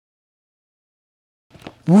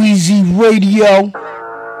Weezy Radio.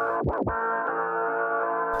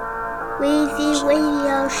 Weezy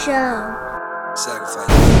Radio Show. Sacrifice.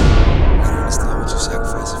 I don't understand what you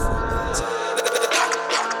sacrificing for.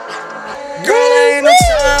 Girl, I ain't no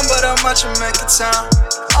time, but I'm out to make it time.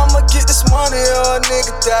 I'ma get this money or a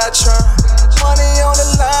nigga die trying. Money on the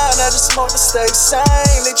line, I just smoke to stay sane.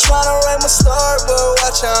 They tryna write my story, but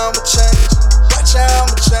watch how I'ma change. Watch how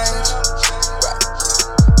I'ma change.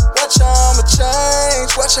 Watch how I'ma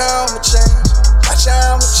change. Watch how I'ma change. Watch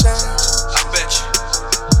how I'ma change. I bet you.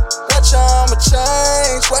 Watch how I'ma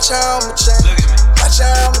change. Watch how I'ma change. Look at me. Watch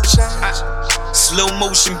how I'ma change. Slow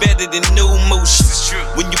motion better than no motion.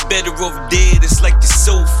 When you're better off dead, it's like your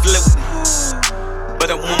soul floating. But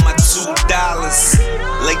I want my $2,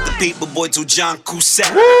 like the paper boy told John Cusack.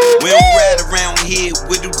 We don't ride around here,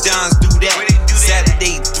 where do dons do that?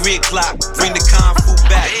 Saturday, 3 o'clock, bring the Kung Fu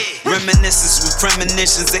back. Reminiscences with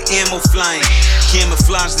premonitions of ammo flying.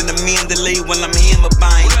 Camouflaged in a Mandalay while I'm hammer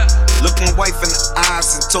buying. Look my wife in the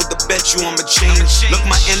eyes and told her, bet you I'ma change. Look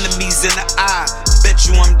my enemies in the eye, bet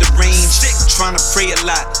you I'm deranged. Tryna pray a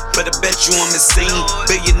lot, but I bet you I'm insane.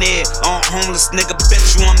 Billionaire, all homeless nigga, bet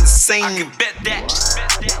you I'm the same. I can bet that.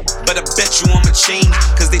 But I bet you I'ma change,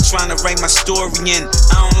 cause they tryna write my story in.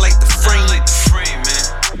 I don't like the frame, man.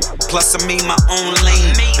 Plus I made my own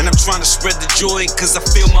lane, and I'm tryna spread the joy, cause I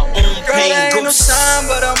feel my own pain. Girl, ain't no time,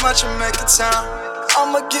 but I'm out to make it time.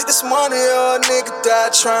 I'ma get this money or a nigga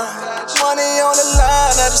die trying. Money on the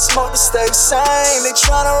line, I just smoke to stay sane. They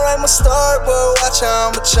tryna write my story, but watch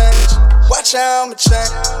how I'ma change. Watch how I'ma change.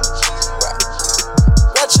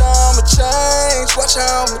 Watch how I'ma change. Watch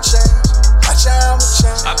how I'ma change. Watch how I'ma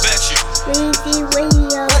change. I bet you. Weezy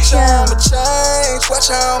Radio Watch Show. how I'ma change. Watch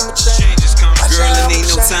how I'ma change. Change is coming. Watch Girl, how it ain't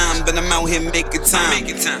no I'ma change. time, but I'm out here making time.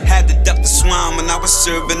 Had to duck the swine when I was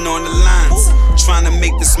serving on the lines. Trying to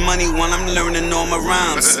make this money while I'm learning all my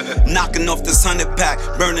rhymes. Knocking off this 100 pack,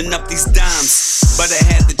 burning up these dimes. But I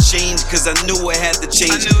had to change, cause I knew I had to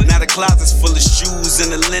change. Now the closet's full of shoes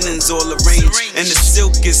and the linen's all arranged. And the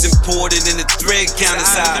silk is imported and the thread count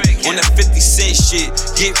is high. On that 50-cent shit,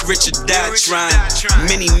 get rich or die trying.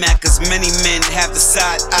 Many Maccas, many men have the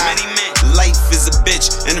side eye. Life is a bitch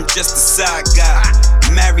and I'm just a side guy.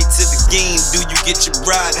 Married to the game, do you get your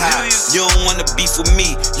bride high? You don't wanna beef with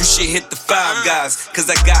me, you should hit the 5 guys.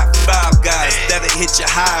 Cause I got 5 guys that'll hit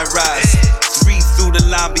your high rise. 3 through the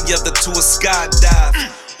lobby, other 2 a skydive.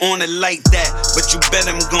 On it like that, but you bet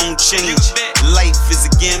I'm gon' change. Life is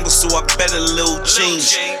a gamble, so I bet a little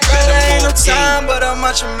change. Bet Girl, ain't I'm no more time, game. but I'm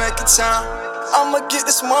out to make it time. I'ma get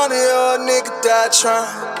this money or a nigga die trying.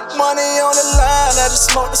 Money on the line, I just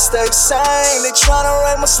smoke to stay sane. They tryna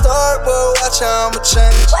write my story, but watch how I'ma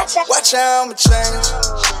change. Watch how I'ma change.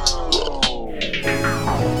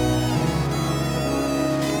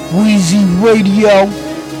 Weezy Radio.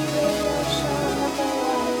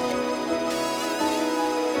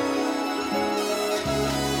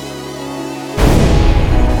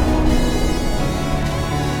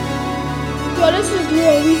 Yo, this is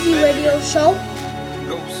your Weezy Radio Show.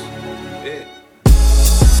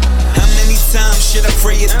 How many times should I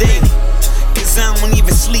pray a day? Cause I don't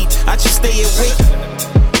even sleep, I just stay awake.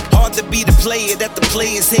 Hard to be the player that the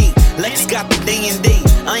players hate. Lex got the day and date.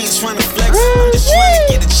 I ain't tryna flex, I'm just tryna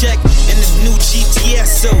get a check in the new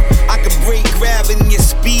GTS so I can break gravity and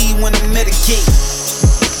speed when I medicate.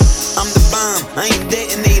 I'm the bomb, I ain't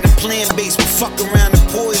detonator, plan base, but fuck around and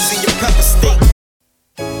poison your pepper steak.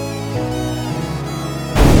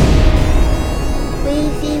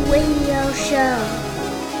 Weezy Radio Show.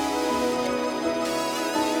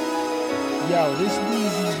 Yo, this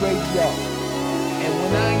Weezy Radio. And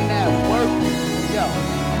when I ain't at work, yo,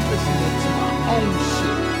 I'm listening to my own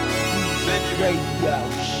shit. Weezy Radio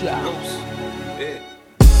Show.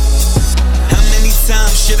 How many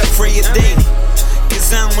times should I pray a day?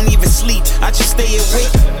 Cause I don't even sleep, I just stay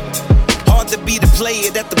awake. Hard to be the player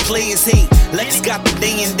that the players hate. Lex got the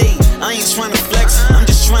day and date. I ain't tryna flex, I'm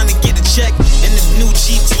just tryna get a check in the new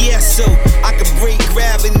GTS so I can break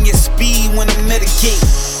gravity and speed when I medicate.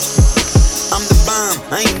 I'm the bomb,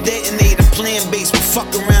 I ain't detonator, plan base, but fuck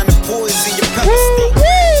around and poison your pepper steak.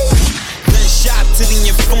 Gunshot to the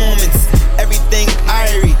informants, everything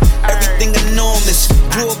irie, everything enormous.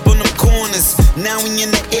 Grew up on them corners, now we in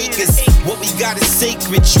the acres. What we got is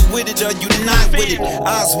sacred, you with it or you not with it.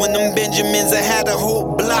 Oz when them Benjamins, I had a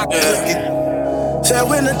whole block cooking. Said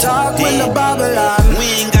when the talk, when the Babylon. We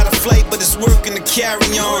ain't got a flight, but it's working to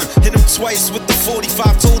carry on. Hit him twice with the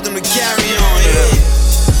 45, told him to carry on. Yeah.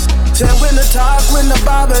 Said when the talk, when the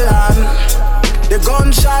Babylon. The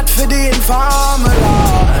gunshot for the informer,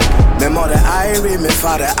 Lord. Me mother Irie, me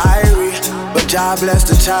father Irie, but Jah bless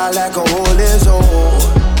the child like a whole is old.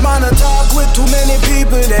 Man, I talk with too many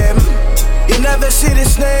people, them. You never see the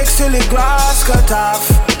snakes till the grass cut off.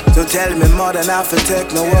 So tell me mother not to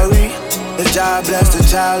take no worry. The Jah bless the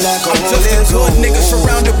child like a whole is old. Good niggas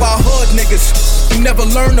surrounded by hood niggas. You never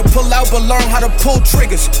learn to pull out, but learn how to pull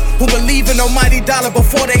triggers. Who believe in almighty dollar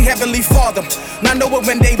before they heavenly father. Now know it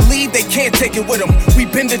when they leave, they can't take it with them. We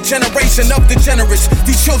been the generation of the generous.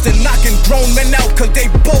 These children knocking grown men out cause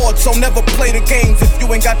they bored. So never play the games if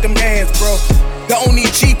you ain't got them hands, bro. The only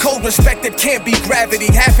G-code respected can't be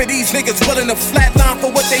gravity. Half of these niggas willing to flatline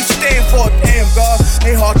for what they stand for. Damn, God,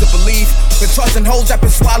 ain't hard to believe. Been trusting hoes that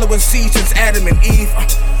been swallowing seeds since Adam and Eve.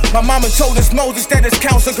 My mama told us Moses that his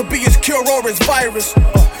counsel could be his cure or his virus.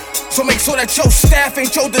 So make sure that your staff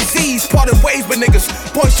ain't your disease. Parted ways with niggas.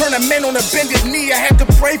 Boys turn a man on a bended knee. I had to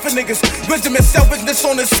pray for niggas. Wisdom and selfishness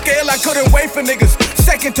on the scale. I couldn't wait for niggas.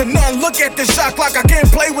 Second to none. Look at this shot clock. I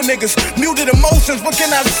can't play with niggas. Muted emotions. What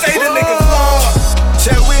can I say to niggas?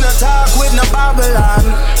 Say we no talk with no Babylon.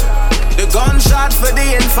 The gunshot for the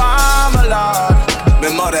informer, Lord. Me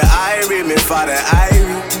mother Irie, me father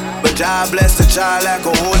Irie, but Jah bless the child like a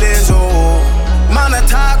whole is old. Man, I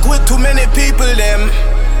talk with too many people, them.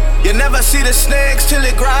 You never see the snakes till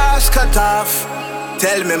the grass cut off.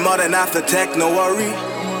 Tell me mother not to take no worry.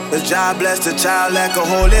 The Jah bless the child like a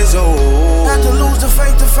whole is old. Not to lose the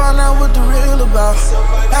faith to find out what the real about.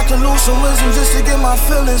 Not to lose some wisdom just to get my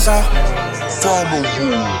feelings out.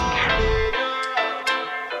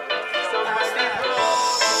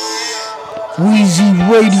 Weezy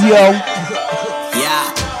Radio.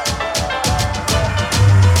 Yeah.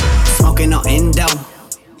 Smoking no endo.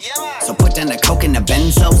 So put down the coke in the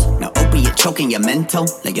benzos. No opiate choking your mental.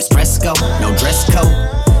 Let your stress go. No dress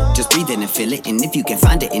code. Just breathe in and feel it. And if you can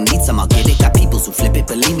find it and need some, I'll get it. Got peoples who flip it.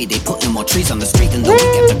 Believe me, they putting more trees on the street than the week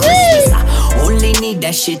after Christmas. I only need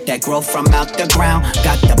that shit that grow from out the ground.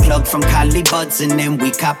 Got the plug from Cali Buds and then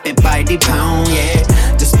we cop it by the pound, yeah.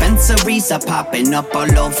 Dispensaries are popping up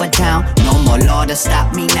all over town. No more law to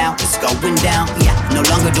stop me now. It's going down, yeah. No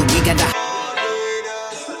longer do we got the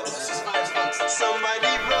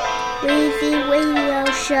Weezy Radio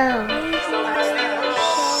Show.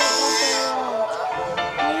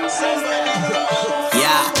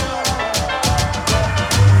 yeah.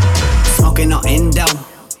 Smoking no endo.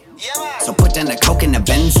 So put down the coke in the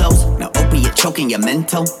benzos. No opiate choking your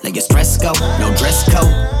mental. Let your stress go. No dress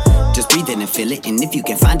code. Just breathe in and feel it. And if you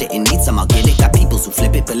can find it and need some, I'll get it. Got peoples who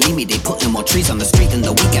flip it. Believe me, they putting more trees on the street than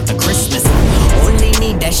the week after Christmas. Only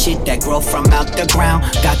need that shit that grow from out the ground.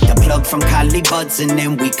 Got the plug from Cali Buds and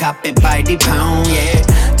then we cop it by the pound, yeah.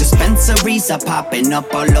 Dispensaries are popping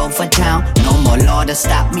up all over town. No more law to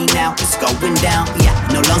stop me now. It's going down, yeah.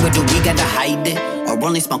 No longer do we gotta hide it. Or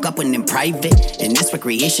only smoke up when in private. In this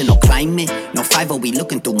recreational climate. No 5-0, we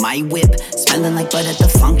looking through my whip. Smelling like butt at the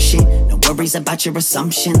function. No worries about your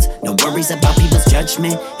assumptions. No worries about people's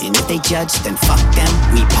judgment. And if they judge, then fuck them.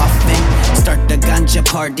 We puffin'. Start the ganja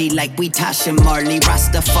party like we Tasha Marley.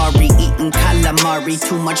 Rastafari eating calamari.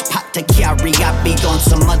 Too much pot to carry. I be on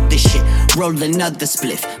some other shit. Roll another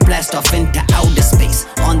spliff. Blast off into outer space.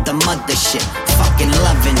 On the mothership. Fucking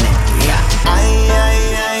loving it, yeah.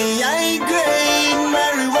 I grade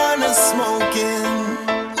marijuana smoking.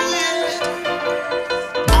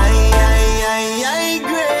 I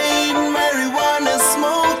grade marijuana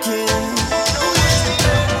smoking.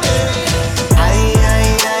 I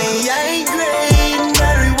grade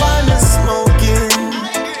marijuana smoking.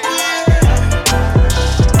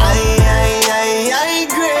 I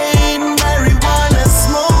grade marijuana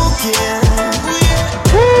smoking.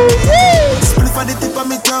 Spliff at the tip of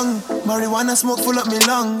me tongue. Marijuana smoke full up me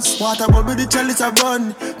lungs. Water bubble the chalice a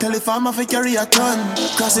run. Tell the farmer fi carry a ton.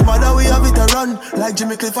 Cross the border we have it a run. Like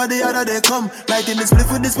Jimmy Clifford the other day come. Lighting the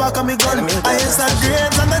spliff with the spark of me gun. I ain't start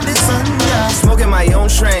grades under the sun, yeah. Smoking my own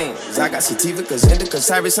strain. I got sativa, cause indica,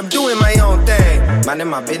 Cyrus, I'm doing my own thing. Minding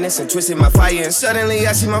my business and twisting my fire. And suddenly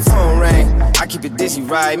I see my phone ring. I keep it dizzy,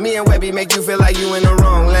 right? Me and Webby make you feel like you in the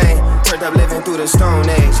wrong lane. Turned up living through the stone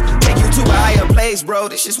age. Take you to a higher place, bro.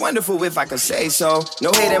 This shit's wonderful if I could say so.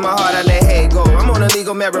 No hate in my heart, I let hate go. I'm on a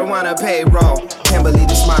legal marijuana payroll. Can't believe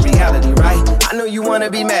this my reality, right? I know you wanna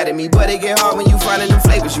be mad at me, but it get hard when you finding them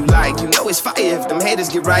flavors you like. You know it's fire if them haters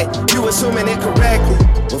get right. You assuming it correctly.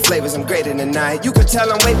 What flavors I'm grading tonight? You could tell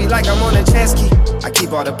I'm wavy like I'm on a jet ski. I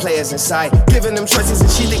keep all the players in sight, giving them choices and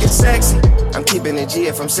she think it's sexy. I'm keeping it G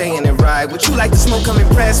if I'm saying it right. Would you like to smoke? Come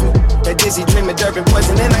impress me. That dizzy dreaming Durban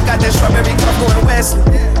poison, and I got that strawberry cup going Wesley.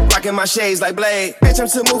 Rocking my shades like Blade. Bitch, I'm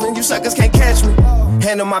still moving, you suckers can't catch me.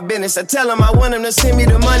 Handle my business, I tell them I want them to send me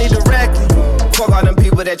the money directly. Fuck all them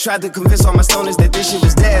people that tried to convince all my stoners that this shit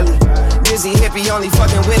was deadly. Dizzy hippie only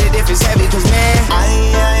fucking with it if it's heavy, cause man,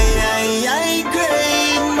 I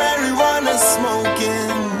grade marijuana smoking.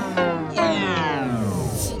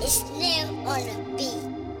 It's now on the beat,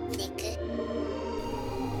 nigga.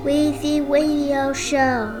 Weezy Radio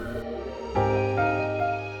Show.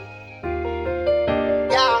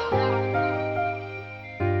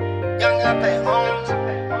 Young up at home.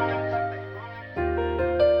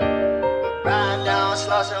 Riding down,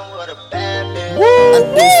 slossing with a bad bitch. I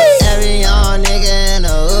do for every young nigga in the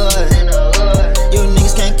hood. You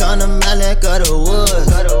niggas can't come to my neck of the woods.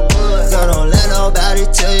 Girl, don't let nobody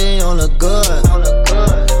tell you you don't look good.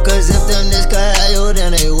 Cause if them niggas could have you,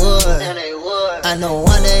 then they would. I know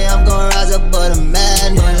one day I'm gonna rise above the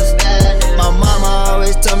madness. My mama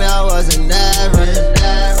always told me I wasn't average.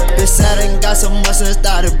 Bitch, I done got so much and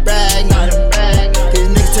started bragging. These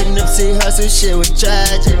niggas take Nipsey Hussle, shit was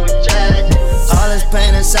tragic. All this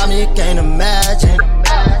pain inside me, you can't imagine.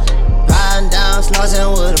 Riding down,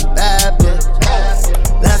 slossing with a bad bitch.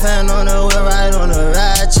 Laughing on the wheel, right on the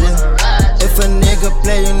ratchet. If a nigga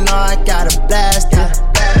play, you know I gotta blast it.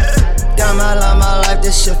 Got my life,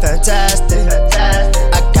 this shit fantastic.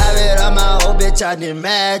 I got it on my old bitch, I did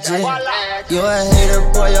magic. You a hater,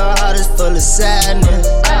 boy, your heart is full of sadness.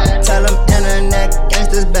 Tell them internet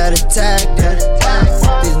gangsters better tag that.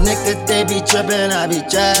 These niggas, they be trippin', I be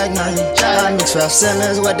dragging. I mix rap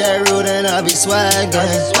sentence with that rude and I be swaggin'.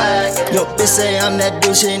 Yo, bitch say I'm that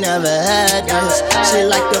dude, she never had this. She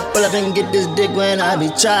like to pull up and get this dick when I be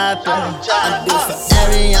trappin'. I do for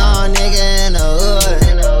every young nigga in the hood.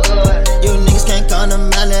 You niggas can't come to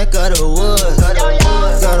my neck of the woods.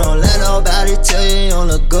 Girl, don't let nobody tell you you don't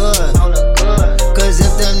look good. Cause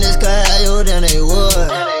if them niggas could have you, then they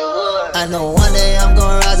would. I know one day I'm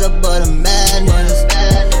gonna rise above the madness.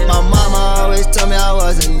 My mama always told me I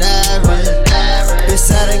wasn't average.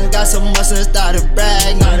 Bitch, I done got so much and started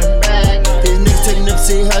bragging. These niggas take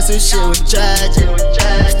Nipsey Hussle, shit was tragic.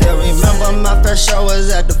 Still remember my first show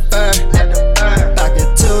was at the fair. Back in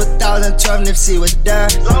 2012, Nipsey was there.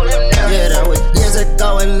 Yeah, that was years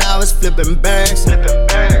ago and I was flipping birds.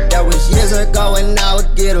 That was years ago and I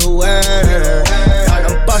would get a word. I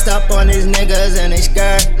done bust up on these niggas and they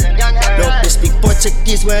scared. Yo, bitch speak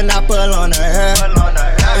Portuguese when I pull on her hair.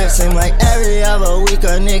 It seem like every other week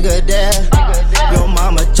a nigga dead. Yo,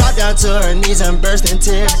 mama dropped down to her knees and burst in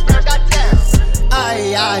tears.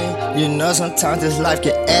 You know sometimes this life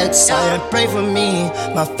get exciting. Pray for me,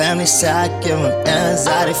 my family say I give them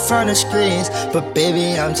anxiety from the screens. But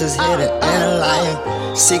baby, I'm just here to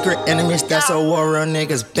enlighten. Secret enemies, that's a war real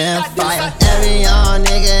niggas been fighting. Every young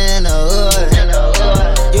nigga in the hood.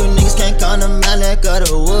 You niggas can't come to my neck of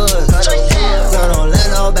the woods. Girl, don't let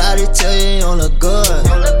nobody tell you you don't look good.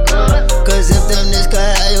 Cause if them niggas could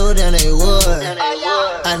have you, then they would.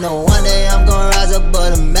 I know one day I'm gonna rise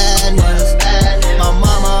above the madness. My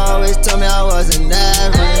mama always told me I wasn't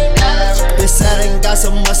average. Bitch, I done got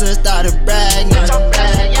so much and started bragging.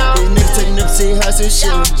 These niggas take Nipsey Hussle,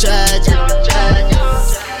 shit was tragic.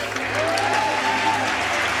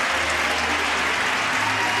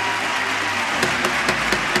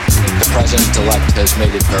 The president-elect has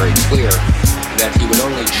made it very clear that he would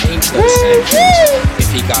only change those sanctions if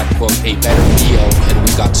he got, quote, a better deal and we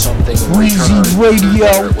got something in return,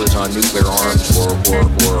 whether it was on nuclear arms or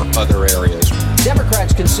other areas.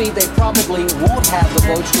 Democrats concede they probably won't have the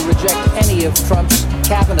votes to reject any of Trump's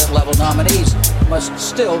cabinet-level nominees. Must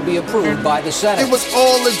still be approved by the Senate. It was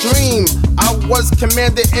all a dream. I was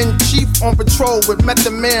commander-in-chief on patrol with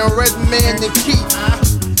Method Man, Redman, and Keith.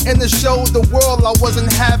 And to show the world I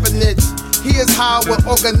wasn't having it. Here's how I would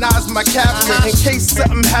organize my cabinet. In case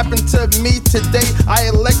something happened to me today, I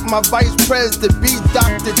elect my vice president to be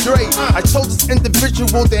Dr. Dre. I told this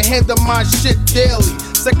individual to handle my shit daily.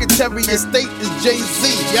 Secretary of State is Jay-Z.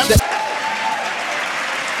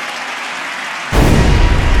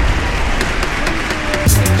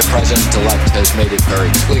 The president-elect has made it very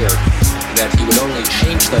clear that he would only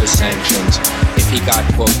change those sanctions if he got,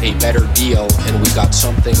 quote, a better deal and we got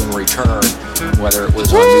something in return, whether it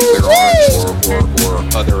was on nuclear arms or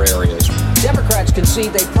other areas. Democrats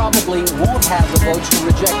concede they probably won't have the votes to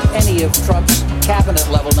reject any of Trump's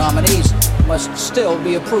cabinet-level nominees. Must still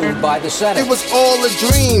be approved by the Senate. It was all a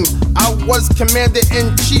dream. I was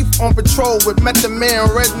commander-in-chief on patrol with Method Man,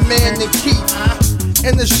 Redman, and Keith.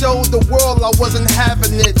 And to show the world I wasn't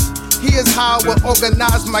having it. Here's how I would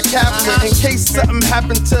organize my cabinet. In case something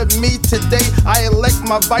happened to me today, I elect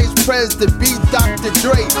my vice president to be Dr.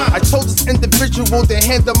 Dre. I told this individual to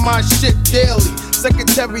handle my shit daily.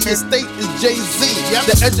 Secretary of State is Jay-Z.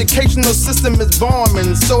 The educational system is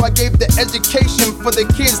bombing, so I gave the education for the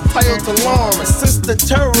kids titled to Lawrence. Since the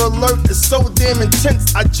terror alert is so damn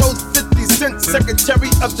intense, I chose 50 Cent,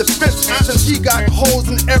 Secretary of Defense. Since he got holes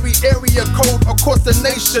in every area code across the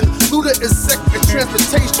nation. Luda is Sec of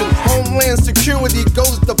Transportation. Homeland Security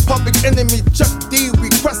goes to Public Enemy. Chuck D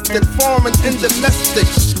requested foreign and domestic.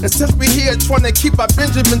 And since we here trying to keep our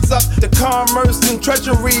Benjamins up, the Commerce and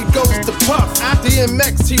Treasury goes to Puff.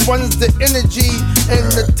 DMX, he runs the energy, and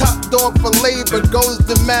the top dog for labor goes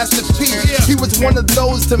to Master P. He was one of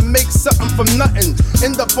those to make something from nothing,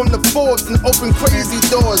 end up on the Forbes and open crazy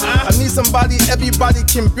doors. I need somebody everybody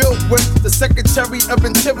can build with. The Secretary of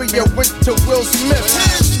Interior went to Will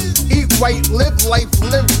Smith. Eat right, live life,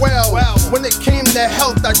 live well. When it came to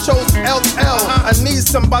health, I chose LL. I need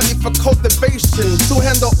somebody for cultivation to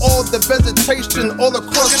handle all the vegetation all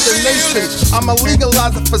across the nation. I'm a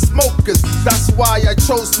legalizer for smokers. That's why I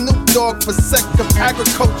chose Snoop Dogg for Sec of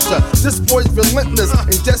Agriculture. This boy's relentless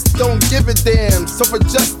and just don't give a damn. So for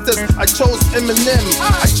justice, I chose Eminem.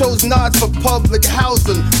 I chose Nas for public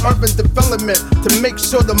housing, urban development, to make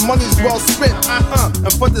sure the money's well spent.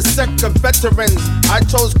 And for the Sec of veterans, I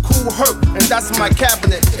chose Cool Herc, and that's my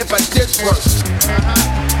cabinet if I did work.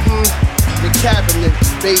 The cabinet,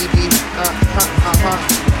 baby.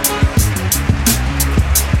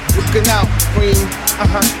 Looking out, queen.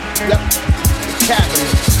 Yep. The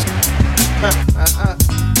cabinet.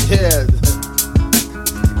 Yeah.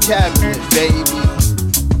 The cabinet, baby.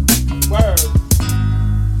 Word.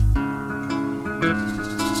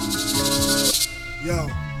 Yo,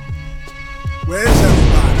 where's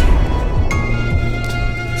everybody?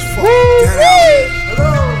 It's fucking dead out here.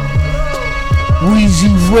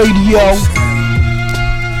 Weezy Radio.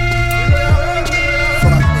 Feel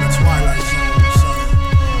like I'm in a twilight zone, son.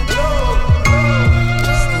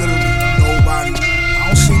 It's literally nobody. I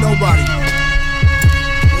don't see nobody.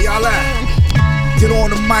 Where y'all at? Get on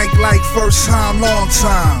the mic like first time, long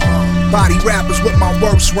time. Body rappers with my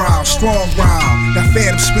worst rhyme, strong rhyme. That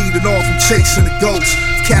phantom speeding off, I'm chasing the ghosts.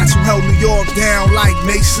 Cats who held New York down like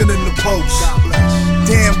Mason in the Post.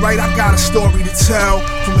 Damn right, I got a story to tell.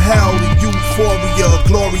 From hell to euphoria, a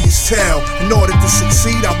glorious tale. In order to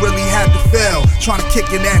succeed, I really had to fail. Trying to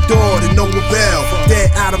kick in that door to no avail.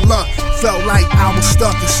 Dead out of luck, felt like I was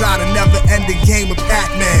stuck inside a never-ending game of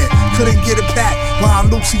Pac-Man. Couldn't get a pack, while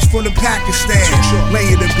Lucy's from the Pakistan.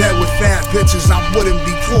 Laying in bed with fat bitches I wouldn't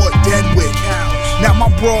be caught dead with. Now my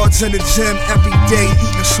broads in the gym every day,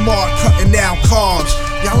 eating smart, cutting down carbs.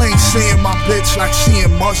 Y'all ain't seeing my bitch like she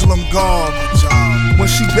in Muslim garb. When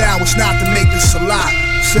she bow, it's not to make us a lot.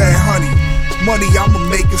 Said, honey, money, I'ma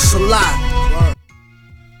make us a lot.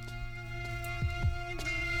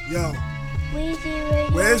 Yo,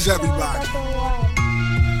 where's everybody?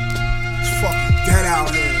 It's fucking dead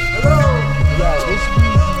out here. Yo, it's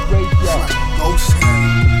Weezy Radio. It's like ghost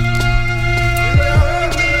town.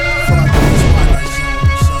 Feel like I'm in a twilight zone,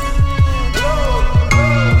 son.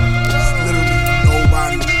 It's literally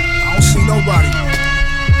nobody. I don't see nobody.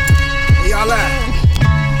 Where y'all at?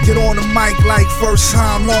 Get on the mic like first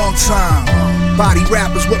time, long time. Body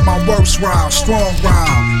rappers with my worst rhyme, strong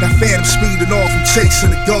rhyme. That phantom speeding off, I'm chasing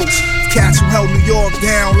the ghosts. Cats who held New York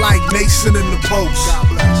down like Mason in the Post.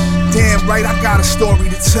 Damn right, I got a story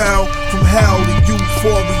to tell. From hell to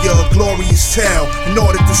euphoria, a glorious tale. In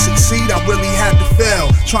order to succeed, I really had to fail.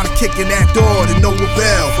 Trying to kick in that door to no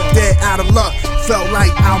avail. Dead out of luck, felt like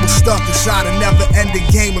I was stuck inside a never-ending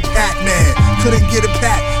game of Pac-Man. Couldn't get a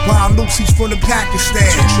pack, while Lucy's from the Pakistan.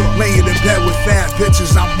 Laying in bed with fat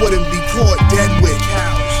bitches I wouldn't be caught dead with.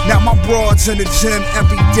 Now my broads in the gym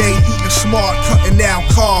every day, eating smart, cutting down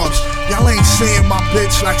carbs. Y'all ain't seeing my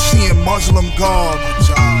bitch like she in Muslim garb.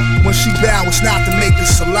 When she bow, it's not to make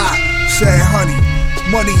us a lot. Said, honey,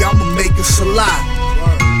 money, I'ma make us a lot.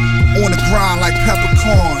 On the grind like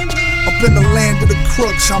peppercorn. Up in the land of the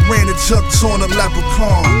crooks, I ran the jugs on a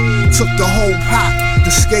leprechaun. Took the whole pot to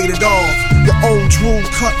skate it off. The old drool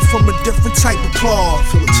cut from a different type of cloth.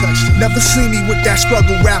 Never see me with that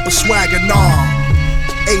struggle rapper swagger, nah.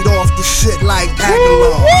 Ate off the shit like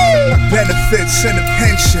Aguilar. Benefits and a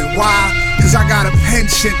pension, why? Cause I got a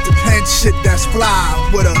penchant to pen shit that's fly.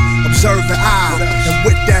 With a observant eye, and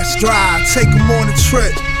with that stride, take them on a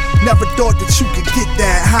trip. Never thought that you could get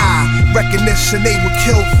that high. Recognition they would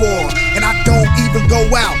kill for. And I don't even go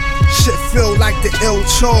out. Shit feel like the ill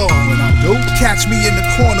chore. When I do, catch me in the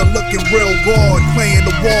corner looking real bored. Playing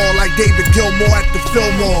the wall like David Gilmour at the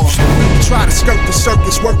Fillmore. Try to skirt the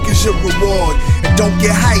circus, work is your reward. And don't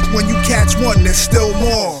get hyped when you catch one, there's still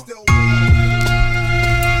more.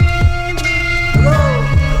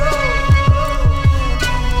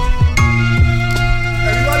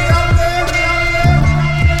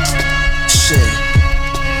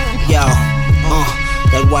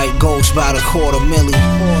 It's about $250,000.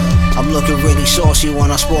 I'm looking really saucy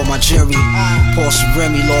when I sport my jury. Pour some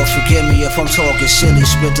Remy, Lord forgive me if I'm talking silly.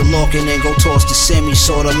 Split the lock and then go toss the semi,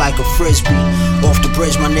 sorta like a frisbee. Off the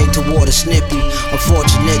bridge, my nigga toward a snippy.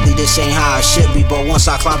 Unfortunately, this ain't how it should be. But once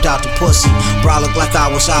I climbed out the pussy, bro, I looked like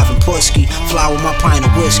I was Ivan Putski. Fly with my pint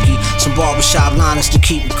of whiskey, some barbershop liners to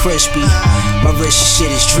keep me crispy. My wrist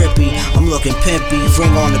shit is drippy, I'm looking pimpy.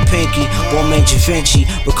 Ring on the pinky, Balmain Givenchy,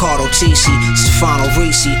 Riccardo Tisci, Stefano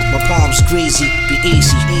Ricci. My palms greasy, be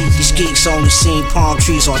easy. These geeks only seen palm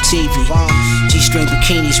trees on TV. G-string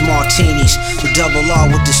bikinis, martinis. The double R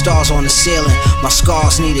with the stars on the ceiling. My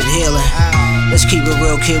scars needed healing. Let's keep it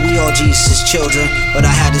real, kid, we all Jesus' children. But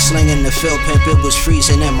I had to sling in the field, pimp, it was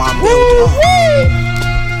freezing in my building.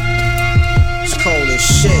 It's cold as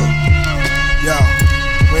shit. Yo,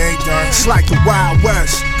 we ain't done. It's like the Wild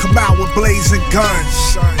West, come out with blazing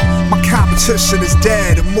guns. My competition is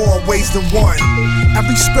dead in more ways than one.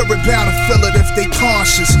 Every spirit bound to feel it if they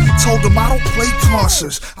conscious. Told them I don't play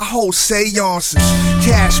concerts, I hold seances.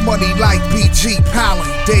 Cash money like BG Palin.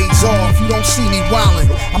 Days off, you don't see me wildin'.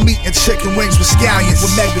 I'm eating chicken wings with scallions.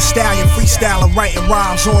 With Meg the Stallion, freestyling, writing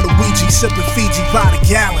rhymes on the Ouija, sipping Fiji by the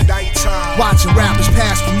gallon. Watching rappers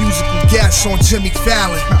pass for musical guests on Jimmy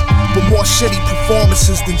Fallon. With more shitty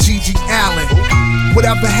performances than Gigi Allen.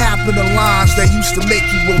 Whatever happened to lines that used to make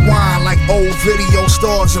you rewind like old video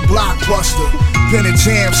stars and Blockbuster? Been a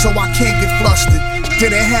jam so I can't get flustered.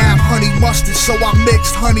 Didn't have honey mustard so I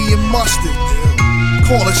mixed honey and mustard.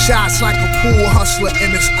 Calling shots like a pool hustler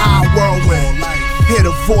in this eye whirlwind. Hear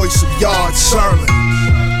the voice of Yard Serling.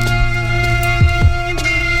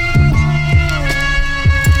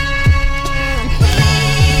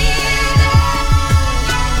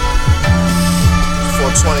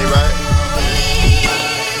 Right?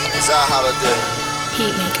 It's our holiday.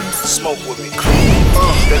 Heat makers. Smoke with me.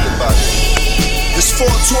 Think about it. This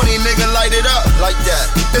 420, nigga, light it up like that.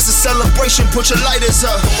 It's a celebration, put your lighters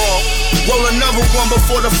up. Come on. Roll another one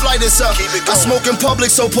before the flight is up. I smoke in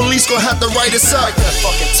public, so police gon' have to write us up.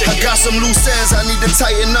 I got some loose ends, I need to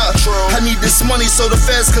tighten up. I need this money so the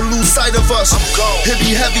feds can lose sight of us. It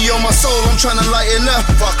be heavy on my soul, I'm tryna lighten up.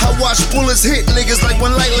 I watch bullets hit niggas like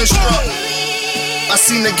when lightning struck. I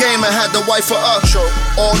seen the game and had the wife for up.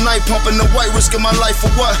 All night pumping the white, risking my life for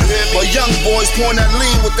what? But young boys pouring that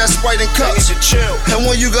lean with that Sprite and cups. And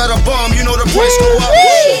when you got a bomb, you know the price go up.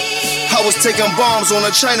 I was taking bombs on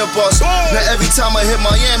a China bus. Now every time I hit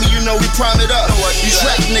Miami, you know we prime it up. These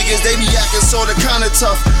rap niggas, they be acting sorta kinda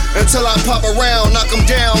tough. Until I pop around, knock them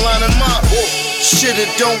down, line them up. Shit, it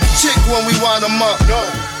don't tick when we wind them up.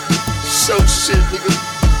 So shit, nigga.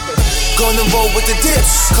 Gonna roll with the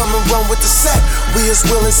dips, come and run with the set. We as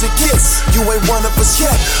real as it gets, you ain't one of us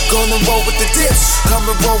yet. Gonna roll with the dips, come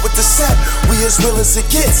and roll with the set. We as real as it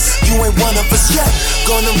gets, you ain't one of us yet.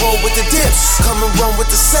 Gonna roll with the dips, come and run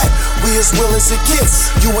with the set. We as real as it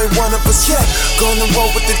gets, you ain't one of us yet. Gonna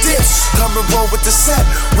roll with the dips, come and roll with the set.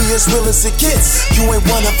 We as real as it gets, you ain't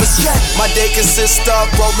one of us yet. My day consists of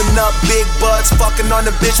rolling up big buds, fucking on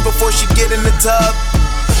the bitch before she get in the tub.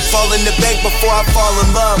 Fall in the bank before I fall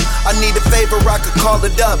in love. I need a favor, I could call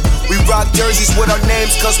it up. We rock jerseys with our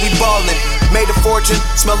names cause we ballin'. Made a fortune,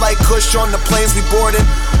 smell like Kush on the planes we boardin'.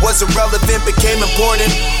 Was irrelevant, became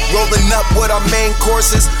important. Rolling up with our main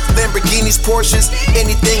courses, Lamborghinis, Porsches,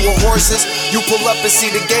 anything with horses. You pull up and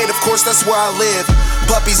see the gate, of course that's where I live.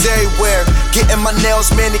 Puppies everywhere, getting my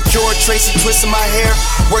nails manicured, Tracy twisting my hair.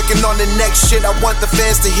 Working on the next shit I want the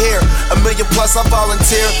fans to hear. 1 million plus I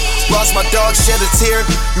volunteer. Lost my dog, shed a tear.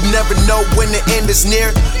 You never know when the end is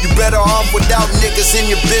near. You better off without niggas in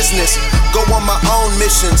your business. Go on my own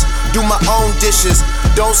missions, do my own dishes.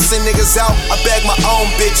 Don't send niggas out, I bag my own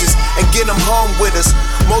bitches and get them home with us.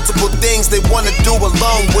 Multiple things they wanna do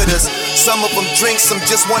alone with us. Some of them drink, some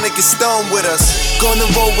just wanna get stoned with us. Gonna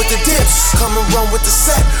roll with the dips, come and run with the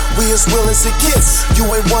set. We as real as it gets, you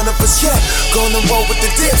ain't one of us yet. Gonna roll with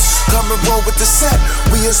the dips, come and roll with the set.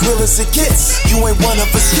 We as real as it gets, you ain't one of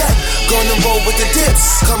us yet. Gonna roll with the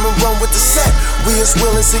dips, come and run with the set. We as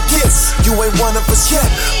real as it gets, you ain't one of us yet.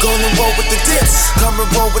 Gonna roll with the dips, come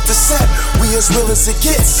and roll with the set. We as real as it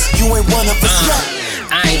gets, you ain't one of us yet.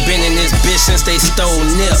 I ain't been in this bitch since they stole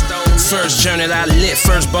Nip. First journey I lit,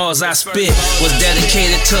 first balls I spit was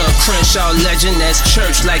dedicated to a Crenshaw legend. That's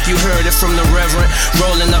church like you heard it from the Reverend.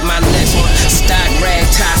 Rolling up my next one, stock rag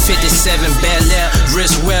tie 57 Bel Air,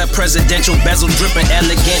 wrist wear presidential bezel dripping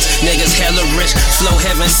elegance. Niggas hella rich, flow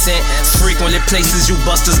heaven sent. Frequently places you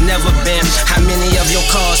busters never been. How many of your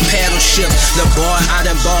cars paddle ship? The boy I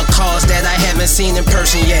done bought cars that I haven't seen in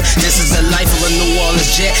person yet. This is the life of a New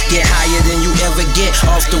Orleans jet. Get higher than you ever get.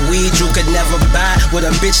 Off the weed you could never buy, with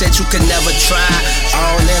a bitch that you could never try.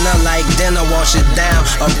 All in her like dinner, wash it down.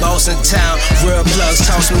 A boss in town, real plugs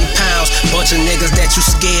toss me pounds. Bunch of niggas that you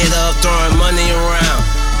scared of, throwing money around.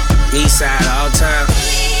 Eastside all time.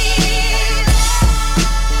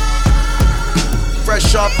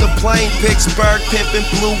 Fresh off the plane, Pittsburgh pimpin'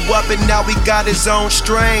 blew up and now he got his own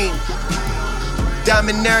strain.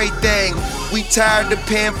 Diamond everything, we tired of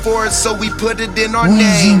paying for it, so we put it in our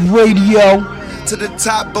name. Weezy Radio. To the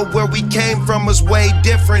top, but where we came from was way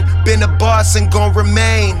different. Been a boss and gon'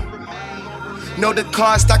 remain. Know the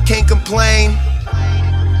cost, I can't complain.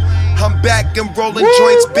 I'm back and rolling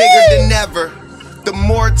joints bigger than ever. The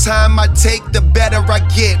more time I take, the better I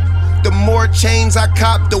get. The more chains I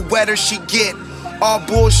cop, the wetter she get. All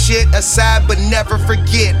bullshit aside, but never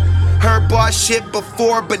forget. Heard boss shit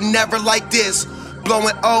before, but never like this.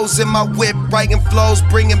 Blowing O's in my whip, writing flows,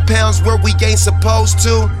 bringing pounds where we ain't supposed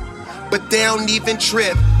to. But they don't even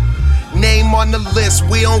trip. Name on the list,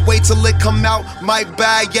 we don't wait till it come out. Might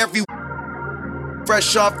buy every.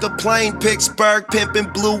 Fresh off the plane, Pittsburgh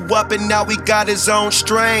pimpin' blew up and now he got his own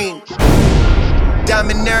strain.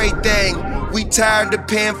 Diamond everything, we tired of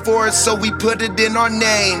paying for it, so we put it in our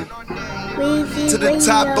name. To the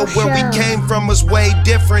top, but where we came from was way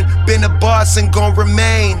different. Been a boss and gon'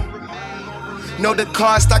 remain. Know the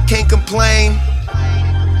cost, I can't complain.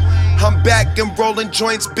 I'm back and rolling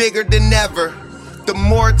joints bigger than ever. The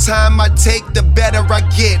more time I take, the better I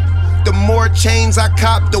get. The more chains I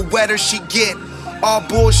cop, the wetter she get. All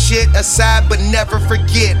bullshit aside, but never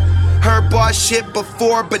forget. Heard boss shit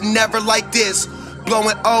before, but never like this.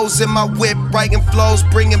 Blowing O's in my whip, writing flows,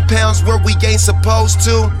 bringing pounds where we ain't supposed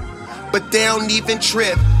to. But they don't even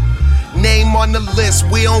trip. Name on the list,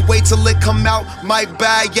 we don't wait till it come out. Might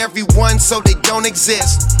buy everyone so they don't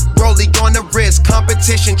exist. Rollie on the wrist,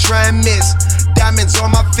 competition try and miss. Diamonds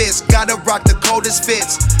on my fist, gotta rock the coldest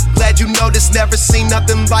fits. Glad you noticed, never seen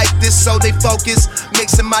nothing like this, so they focus.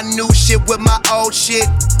 Mixing my new shit with my old shit.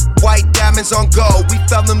 White diamonds on gold, we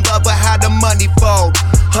fell in love with how the money fold.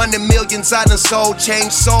 100 millions I done sold,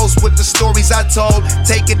 changed souls with the stories I told.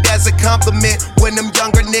 Take it as a compliment when them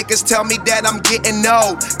younger niggas tell me that I'm getting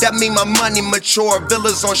old. That mean my money mature,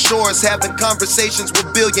 villas on shores, having conversations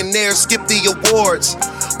with billionaires, skip the awards.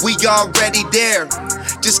 We already there,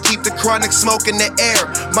 just keep the chronic smoke in the air.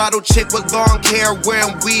 Model chick with long hair,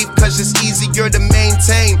 wearing weave cause it's easier to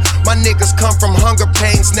maintain. My niggas come from hunger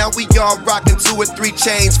pains, now we all rockin' 2 or 3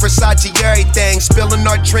 chains. Versace everything, spilling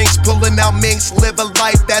our drinks, pulling out minks. Live a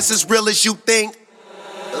life that's as real as you think.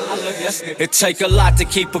 It take a lot to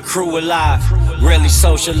keep a crew alive. Really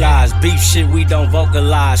socialize. Beef shit we don't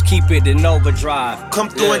vocalize. Keep it in overdrive. Come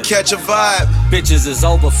through and catch a vibe. Bitches is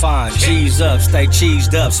over fine. Cheese up, stay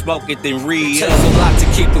cheesed up. Smoke it then re-up. It takes a lot to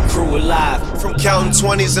keep a crew alive. From counting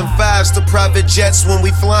 20s and 5s to private jets when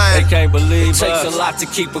we flying. They can't believe it takes a lot to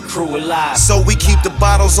keep a crew alive. So we keep the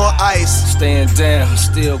bottles on ice. Staying down,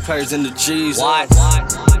 still praising the G's. What?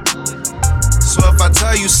 So if I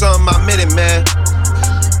tell you something, I meant it, man.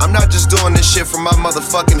 I'm not just doing this shit for my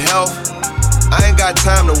motherfucking health. I ain't got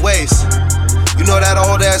time to waste. You know that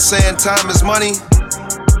old ass saying time is money?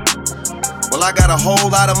 Well, I got a whole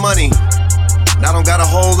lot of money, and I don't got a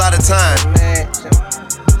whole lot of time.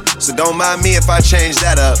 So don't mind me if I change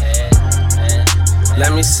that up.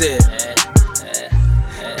 Let me sit.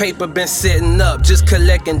 Paper been sitting up, just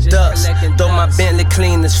collecting dust. Though my Bentley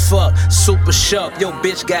clean as fuck, super sharp. Your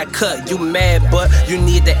bitch got cut, you mad, but you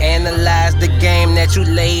need to analyze the game that you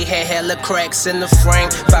laid. Had hella cracks in the frame.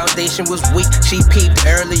 Foundation was weak, she peeped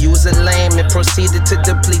early. You was a lame and proceeded to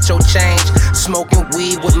deplete your change. Smoking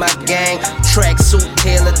weed with my gang. Tracksuit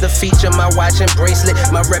tailored the feature, my watch and bracelet.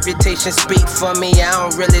 My reputation speak for me, I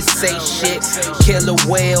don't really say shit. Killer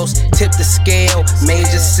whales, tip the scale.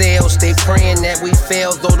 Major sales, they praying that we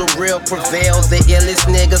fail. Though the real prevails, the illest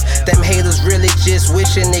niggas. Them haters really just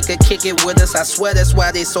wishing they could kick it with us. I swear that's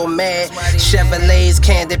why they so mad. Chevrolets,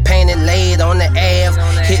 candy painted, laid on the Ave.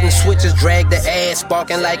 Hitting switches, drag the ass.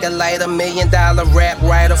 Sparking like a lighter, $1 million rap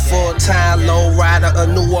writer. Full-time low rider, a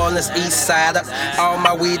New Orleans east sider. All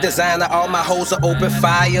my weed designer, all my hoes are open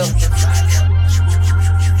fire.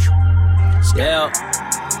 Yeah.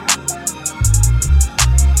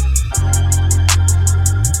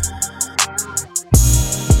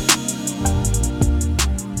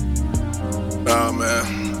 Nah, man.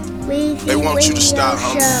 They want you to stop,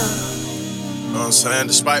 homie. You know what I'm saying?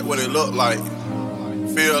 Despite what it look like,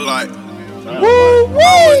 feel like.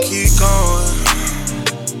 I'ma keep going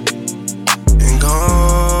and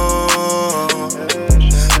going.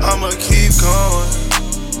 I'ma keep going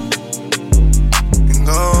and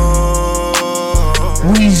going.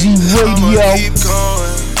 Weezy Radio. I'ma keep going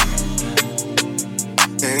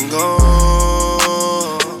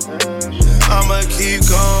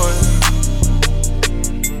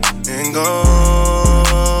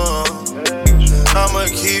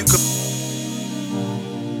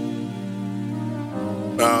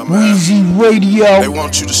Weezy Radio. They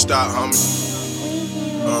want you to stop, homie.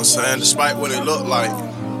 You know what I'm saying? Despite what it look like,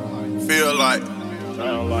 feel like,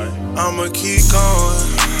 sound like, I'ma keep going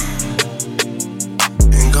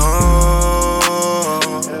and going.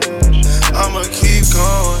 I'ma keep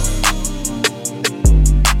going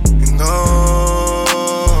and going.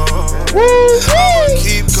 I'ma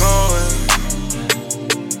keep going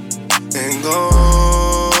and going.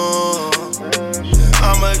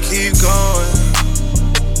 I'ma keep going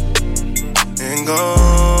and going.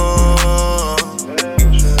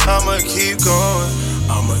 I'ma keep going.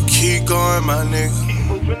 I'ma keep going, my nigga.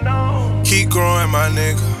 Keep growing, my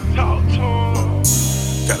nigga.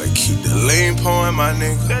 Gotta keep the lean pouring, my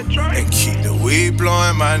nigga. And keep the weed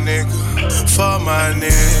blowing, my nigga. For my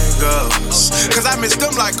niggas. Cause I miss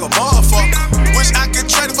them like a motherfucker. Wish I could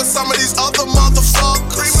trade for some of these other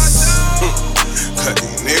motherfuckers. Cause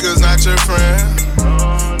these niggas not your friend.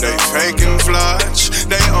 They fake and fludge.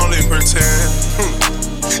 They only pretend.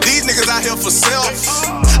 These niggas out here for self.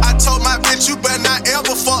 I told my bitch you better not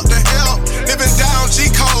ever fuck the hell. Living down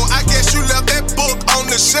G-Code, I guess you left that book on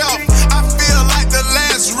the shelf. I feel like the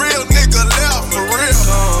last real nigga left, for real.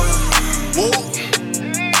 Whoa.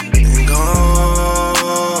 And gone.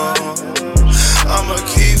 I'ma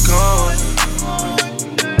keep going.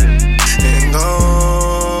 And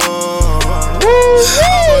gone.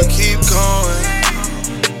 I'ma keep going.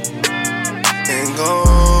 And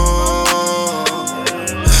gone.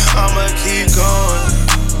 I'ma keep going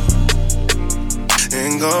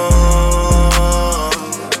and going.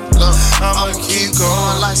 I'ma keep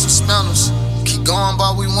going like some spinners. Keep going,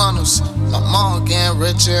 but we want us. My mom getting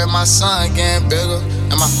richer, and my son getting bigger,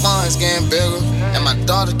 and my funds getting bigger, and my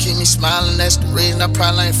daughter keep me smiling. That's the reason I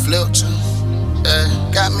probably ain't flipped you. Yeah.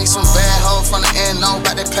 Got me some bad hoes from the end, no,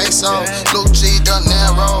 by that peso. Blue G done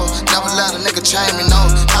narrow. Never let a nigga chain me, no.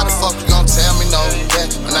 How the fuck you gon' tell me no? Yeah,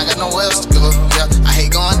 when I got nowhere else to go. Yeah, I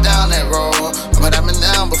hate going down that road, but I've been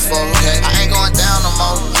down before. Yeah, I ain't going down no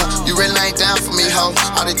more. You really ain't down for me, ho.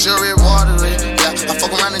 All the jewelry watery. Yeah, I fuck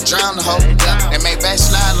around and drown the hoe. Yeah, they make back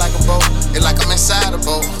slide like a boat. It's like I'm inside a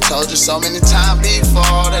boat. Told you so many times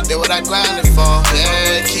before that did what I grinded for.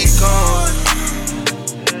 Yeah, keep going.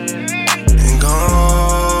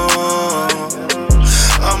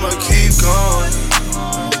 I'ma keep going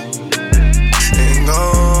and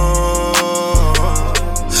going.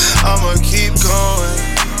 I'ma keep going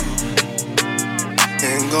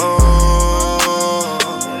and going.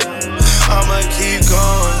 I'ma keep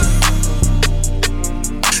going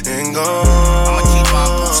and going. I'ma keep on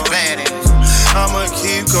pushing badass. I'ma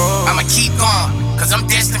keep going. I'ma keep going, cause I'm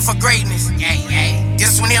destined for greatness. Yeah, yeah.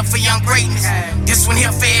 This one here for young greatness. This one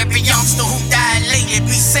here for every youngster who died lately.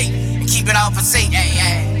 Be safe and keep it all for safe.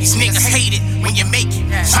 These niggas hate it when you make it.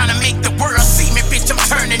 Tryna make the world see me, bitch, I'm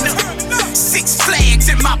turning up. 6 flags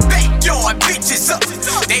in my backyard, bitches up.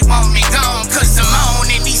 They want me gone cause I'm on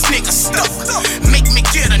and these niggas stuck. Make me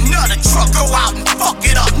get another truck, go out and fuck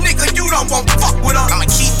it up. Nigga, you don't want fuck with us. I'ma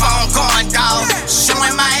keep on going, dawg.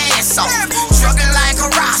 Showing my ass off. Trucking like a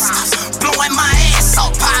Rasta. Blowing my ass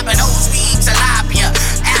off. Popping those weeds, tilapia.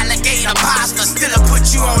 Alligator pasta. Still I put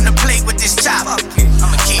you on the plate with this chopper.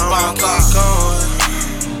 I'ma keep on going.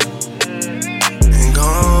 And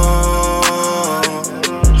going.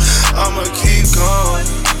 I'ma keep going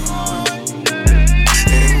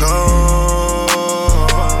and going.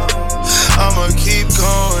 I'ma keep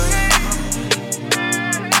going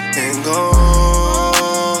and going.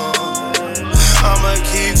 I'ma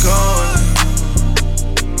keep going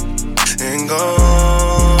and going.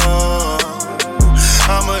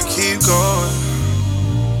 I'ma keep going.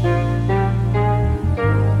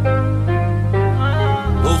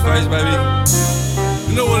 Blueface, baby.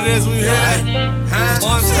 You know what it is when you hear that?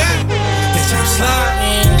 On set. Bitch, I'm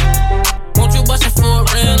sliding. Won't you bust it for a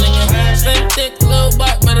real nigga? Slim, thick, little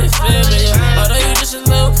butt, but it's feel me. Although you just a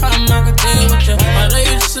little problem, I can deal with you. Although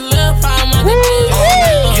you just a little problem, I can deal with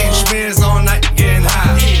you. Getting spins all night, getting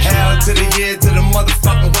high. Hell to the year, to the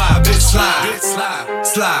motherfucking why. Bitch slide, bitch slide,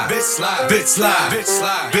 slide, bitch slide, bitch slide, bitch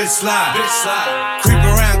slide, bitch slide, bitch slide. Creep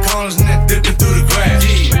around corners and then dipping through the grass.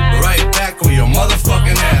 Right back on your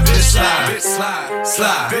motherfucking ass. Bitch slide, bitch slide,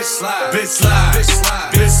 slide, bitch slide, bitch slide, bitch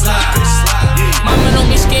slide, bitch slide, bitch slide. Mama, don't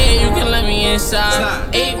be scared, you can let me inside.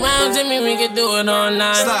 8 rounds in me, we can do it all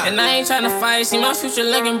night. And I ain't tryna fight, see my future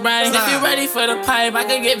looking bright. If you ready for the pipe, I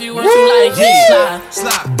can give you what you like. Slide,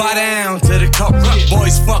 slide, bow down to the cup.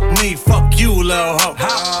 Boys, fuck me, fuck you, little hoe.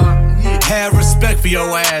 Have respect for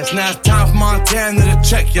your ass. Now it's time for Montana to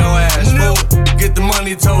check your ass. Get the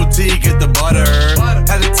money, told T, get the butter.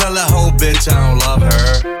 Had to tell that whole bitch I don't love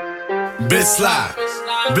her. Bitch slide,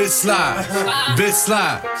 bitch slide, bitch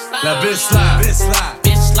slide, now bitch slide, bitch slide.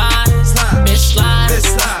 bitch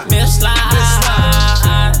slide, bitch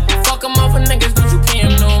slide. Fuck 'em off for niggas, don't you pay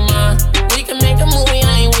 'em no mind. We can make a movie,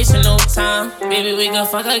 I ain't wasting no time. Baby, we can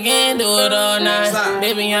fuck again, do it all night.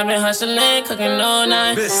 Baby, I've been hustling, cooking all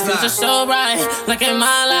night. Future so bright, look at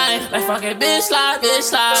my life. Like fuck it, bitch slide, bitch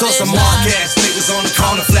slide. So some mark ass niggas on the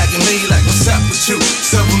corner flagging me like, what's up with you?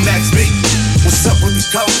 Silver Max B. What's up with the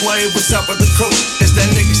coke wave? What's up with the crew? Is that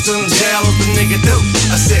nigga still in jail? What the nigga do?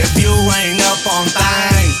 I said, if you ain't up on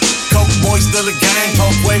things, coke boy still a gang,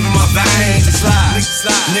 coke wave in my veins. Slide,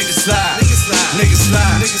 nigga slide, nigga slide, nigga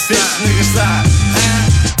slide, nigga slide, nigga slide.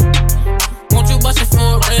 Won't you bust it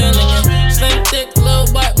for a real nigga? Slim, thick, little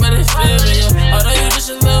butt, but it's feel you. Although you just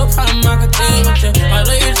a little problem, I could deal with you.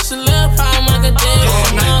 Although you just a little problem, I could deal with you.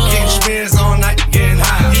 All night, getting spins, all night, getting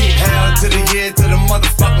high. Hell to the year, to the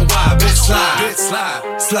motherfucking why. Bitch slide, bitch slide,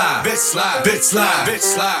 slide, bitch slide, bitch slide, bitch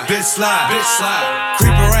slide, bitch slide, bitch slide.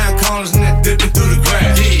 Creep around corners and then dipping through the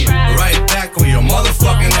grass. Yeah, right back on your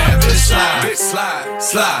motherfucking ass. Bitch slide, bitch slide,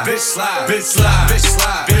 slide, bitch slide, bitch slide, bitch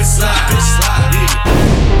slide, bitch slide, bitch slide. Yeah.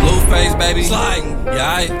 Blueface, baby, sliding,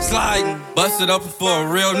 yeah, I sliding. Busted up for a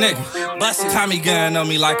real nigga. Busted Tommy gun on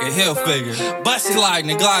me like a hill figure. Busted sliding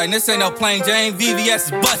and gliding. This ain't no plain Jane. VVS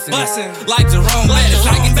is busting. Like Jerome Bettis,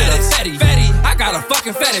 I can get a fetty. I got a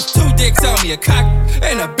fucking fetish. 2 dicks on me, a cock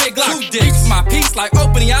and a big lock. 2 dicks. My piece like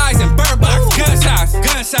opening your eyes and bird box. Gunshots,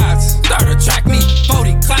 gunshots. Start to track me.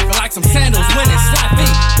 40 clapping like some sandals when it slap me.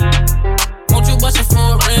 Won't you bust it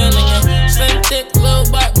for a real nigga? Slim, thick, little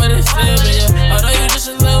butt, but it's feel you. Although you just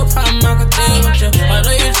a little problem, I could deal with you.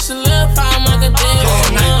 Although you just a little problem, I could deal with you.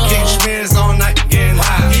 All night, getting spins, all night, getting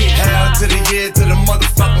high. Hell to the year, to the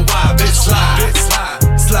motherfucking why. Bitch slide, bitch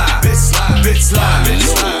slide, slide, bitch slide, bitch slide, bitch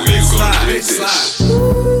slide, bitch slide, bitch slide.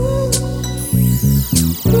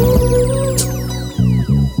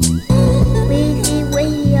 Weezy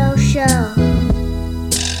Radio Show.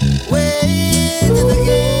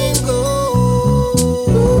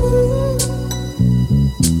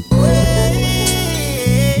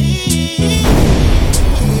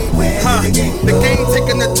 The game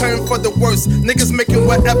taking a turn for the worse. Niggas making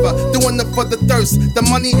whatever, doing it for the thirst. The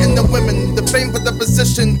money and the women, the fame for the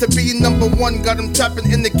position. To be number one, got them trapping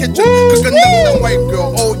in the kitchen. Cooking up the white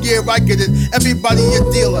girl, oh yeah, I get it. Everybody a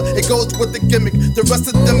dealer, it goes with the gimmick. The rest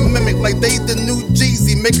of them mimic like they the new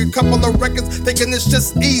Jeezy. Make a couple of records, thinking it's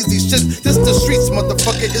just easy. Shit, this the streets,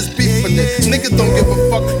 motherfucker, is beefing it. Niggas don't give a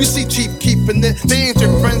fuck, you see cheap keeping it. They ain't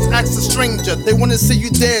your friends, ask a stranger. They wanna see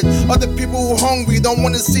you dead. Other people who hungry don't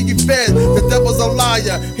wanna see you fed. The devil's a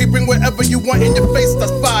liar, he bring whatever you want in your face,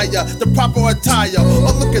 that's fire. The proper attire,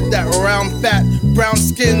 oh look at that, round fat, brown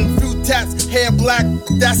skin, few tats, hair black,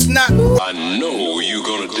 that's not. I know you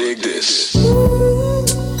gonna dig this.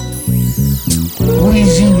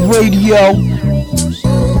 Weezy Radio.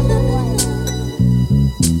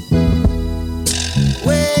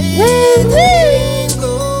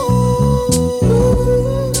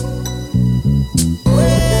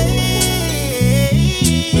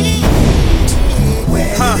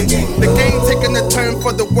 The game taking a turn for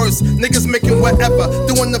the worse. Niggas making whatever,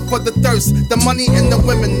 doing it for the thirst. The money and the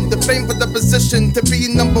women, the fame for the position. To be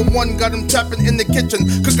number one, got them trapping in the kitchen.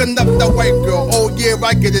 Cooking up the white girl, oh yeah,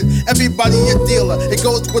 I get it. Everybody a dealer, it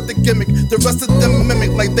goes with the gimmick. The rest of them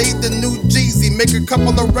mimic like they the new Jeezy. Make a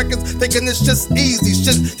couple of records, thinking it's just easy.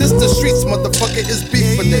 Shit, this the streets, motherfucker, is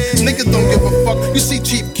beefing it. Niggas don't give a fuck, you see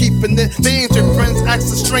cheap keeping it. They ain't your friends, ask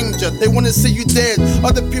a stranger. They wanna see you dead.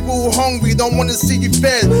 Other people who hungry don't wanna see you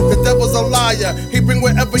fed. The devil's a liar, he bring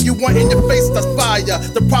whatever you want in your face, that's fire.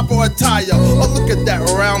 The proper attire, oh look at that,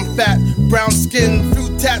 round fat, brown skin, few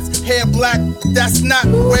tats, hair black, that's not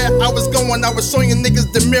where I was going. I was showing you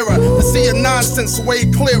niggas the mirror to see your nonsense way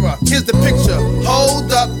clearer. Here's the picture,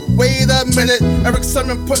 hold up, wait a minute. Eric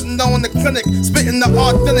Sermon putting on the clinic, spitting the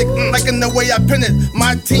authentic, like in the way I pin it.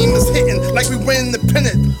 My team is hitting like we win the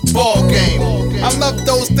pennant. Ball game, I love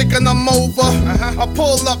those thinking I'm over. I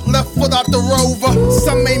pull up left foot out the Rover.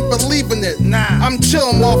 Some ain't believing it. Nah, I'm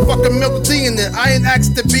chillin', motherfucking Milk D in it. I ain't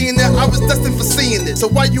asked to be in it, I was destined for seeing it. So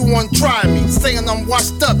why you want try me? Saying I'm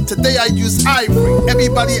washed up, today I use ivory.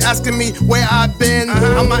 Everybody asking me where I been.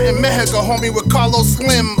 I'm out in Mexico, homie, with Carlos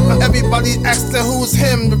Slim. Everybody asking who's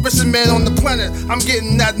him, the richest man on the planet. I'm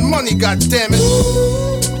getting that money, goddammit.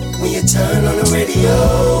 When you turn on the radio,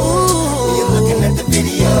 when you're looking at the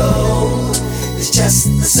video, it's just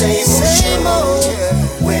the same old.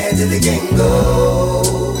 Where did the game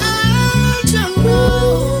go? I don't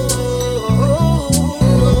know.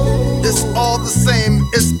 It's all the same,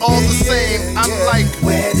 it's all the same. I'm like,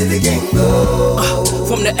 where did the game go?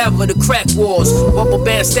 From the ever the crack wars, rubber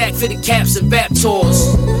band stack fitted caps and rap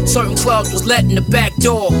tours. Certain clubs was letting the back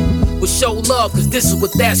door. But show love, cause this is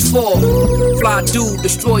what that's for. Fly dude,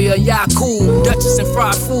 destroyer, Yaku, Duchess and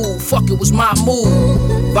fried food, fuck it was my move.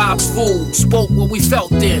 Vibes full, spoke what we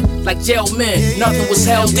felt in. Like jail men, nothing was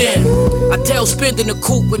held in. I tail spinned in the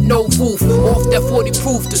coupe with no roof. Off that 40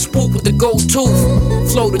 proof, the spook with the gold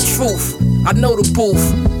tooth. Flow the truth, I know the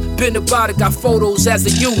booth. Been about it, got photos as a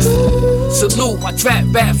youth. Salute, my trap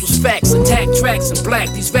raps was facts. Attack tracks in black,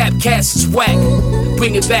 these rap cats is whack.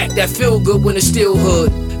 Bring it back, that feel good when it's still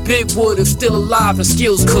hood. Big Wood if still alive and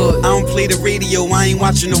skills could. I don't play the radio, I ain't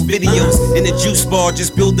watching no videos. In the juice bar,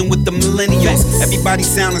 just building with the millennials. Everybody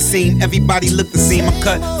sound the same, everybody look the same. I'm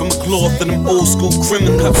cut from a cloth of them old school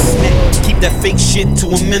criminals. Keep that fake shit to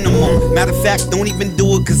a minimum. Matter of fact, don't even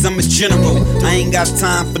do it cause I'm a general. I ain't got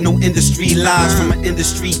time for no industry lies from an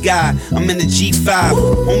industry guy. I'm in the G5.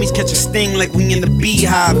 Homies catch a sting like we in the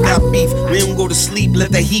beehive. Got beef, we don't go to sleep,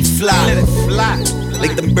 let the heat fly. Let it fly.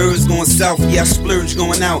 Like them birds going south, yeah I splurge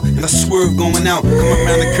going out, and I swerve going out. Come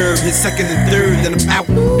around the curve, hit second and third, then I'm out.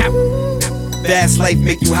 Fast life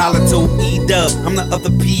make you holler to E-Dub. I'm the other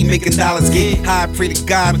P making dollars, get high. Pray to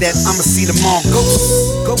God that I'ma see them all.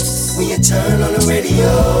 Ghosts. When you turn on the radio,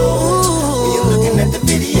 when you're looking at the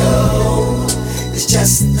video, it's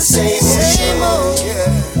just the same old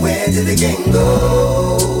show. Where did the game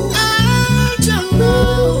go? I don't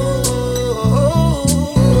know.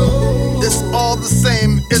 It's all the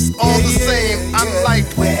same, it's all the same. I'm like,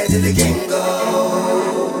 where did the game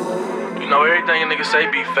go? You know, everything a nigga say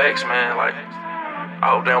be facts, man. Like,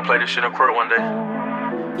 I hope they don't play this shit in court one day.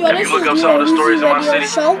 If you look up some of the stories in my city,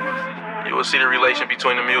 you will see the relation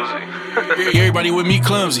between the music. Everybody with me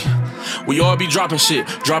clumsy. We all be dropping shit.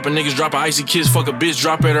 Dropping niggas, dropping icy kids. Fuck a bitch,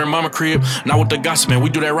 drop at her mama crib. Not with the gossip, man. We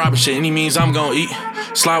do that robbing shit. Any means I'm gon' eat.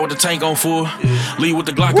 Slide with the tank on full. Lead with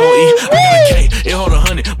the Glock on E. I got a K, it hold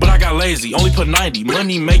 100, but I got lazy. Only put 90.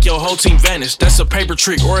 Money make your whole team vanish. That's a paper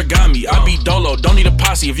trick, origami. I be dolo, don't need a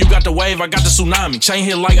posse. If you got the wave, I got the tsunami. Chain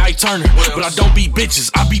hit like Ike Turner, but I don't beat bitches.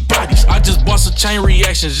 I beat bodies. I just bust a chain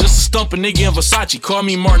reactions just to stump a nigga in Versace. Call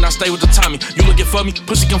me Martin, I stay with the Tommy. You looking for me,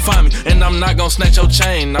 pussy can find me. And I'm not gon' snatch your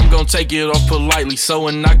chain. I'm gon' take it off politely. So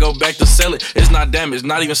when I go back to sell it, it's not damaged,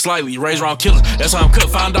 not even slightly. Raised around killers, that's how I'm cut.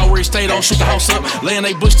 Find out where he stayed, don't shoot the house up. Laying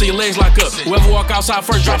they bush till your legs lock up. Whoever walk outside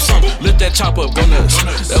first, drop something. Lift that chop up, go nuts.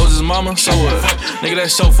 That was his mama, so what? Nigga,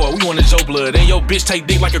 that's so far. We wanted your blood. And your bitch take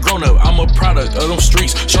dick like a grown up. I'm a product of them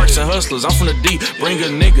streets. Sharks and hustlers, I'm from the deep. Bring a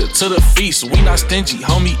nigga to the feast. We not stingy,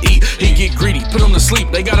 homie eat. He get greedy, put him to sleep.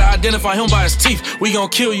 They gotta identify him by his teeth. We gon'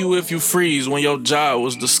 kill you if you freeze when your job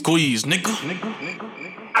was to squeeze, nigga.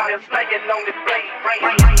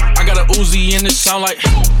 I got a Uzi and it sound like,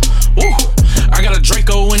 ooh. I got a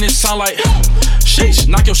Draco and it sound like, sheesh.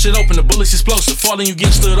 Knock your shit open, the bullets explosive. Falling, you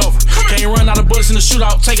get stood over. Can't run out of bullets in the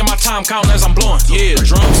shootout. Taking my time, counting as I'm blowing. Yeah,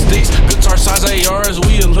 drumsticks, guitar size ARs,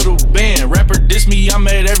 we a little band. Rapper diss me, I'm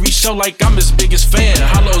at every show like I'm his biggest fan.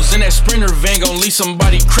 Hollows in that Sprinter van, gon' leave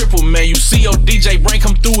somebody crippled, man. You see your DJ brain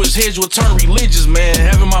come through his head, you will turn religious, man.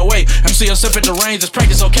 Having my way, MC yourself at the range, it's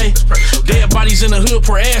practice, okay? Dead bodies in the hood,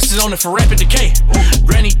 pour asses on it for rapid decay.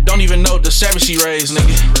 Granny don't even know the savage she raised,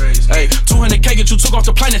 nigga. Hey, 200K get you took off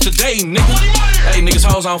the planet today, nigga. Hey, niggas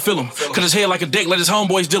hoes, I don't feel him. Cut his head like a dick, let his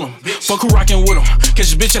homeboys deal him. Fuck who rockin' with him.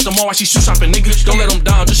 Catch his bitch at the mall while she shoe shopping, nigga. Don't let him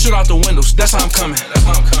down, just shoot out the windows. That's how I'm coming.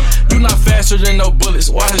 You not faster than no bullets,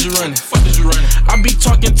 why is you running? Fuck is you running? I be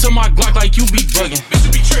talking to my Glock like you be bugging.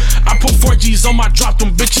 I put 4 G's on my drop,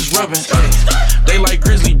 them bitches rubbing. They like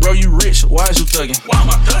Grizzly, bro, you rich, why is you thugging?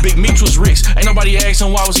 Big Meech was rich, ain't nobody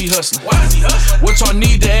asking why was he hustling. What y'all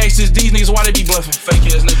need to ask is these niggas why they be bluffing. Fake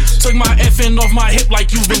ass niggas. Took my FN off my hip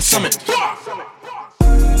like you been summoned.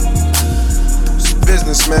 It's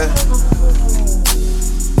business, man.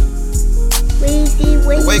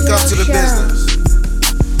 Wake up to the business.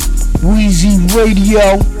 Weezy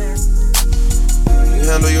Radio. You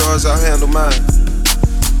handle yours, I'll handle mine.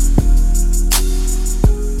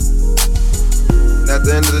 At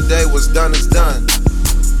the end of the day, what's done is done.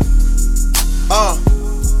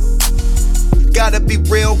 Gotta be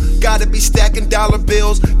real, gotta be stacking dollar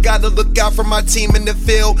bills. Gotta look out for my team in the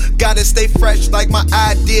field. Gotta stay fresh like my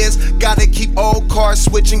ideas. Gotta keep old cars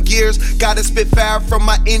switching gears. Gotta spit fire from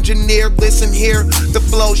my engineer. Listen here, the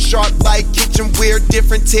flow sharp like kitchenware.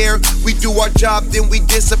 Different tier, we do our job then we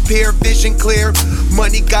disappear. Vision clear,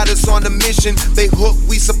 money got us on a mission. They hook,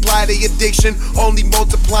 we supply the addiction. Only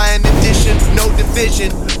multiplying addition, no division.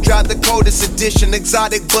 Drive the coldest edition,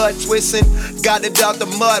 exotic bud twisting. Got it out the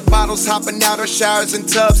mud, bottles hopping out our shit. showers and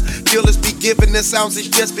tubs. Dealers be giving us ounces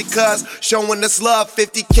just because. Showing us love,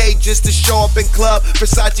 50K just to show up in club.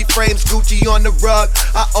 Versace frames, Gucci on the rug.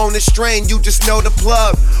 I own a strain, you just know the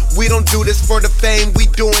plug. We don't do this for the fame, we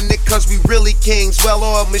doing it cause we really kings.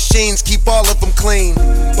 Well-oiled machines, keep all of them clean.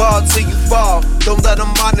 Ball till you fall, don't let them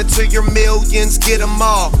monitor your millions, get them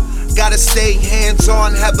all. Gotta stay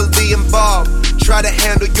hands-on, heavily involved. Try to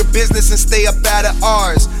handle your business and stay up out of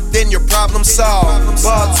ours. Then your problem solved.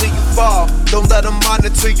 Ball till you fall. Don't let them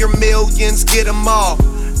monitor your millions, get them all.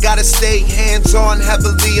 Gotta stay hands-on,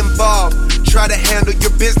 heavily involved. Try to handle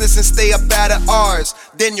your business and stay up out of ours.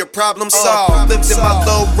 Then your problem solved. Lifting my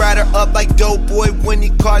low rider up like dope boy when he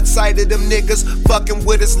caught sight of them niggas fucking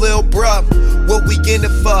with his lil bruh. What we in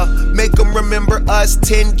it for? Make them remember us.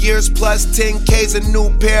 10 years plus 10K's, a new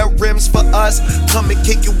pair of rims for us. Come and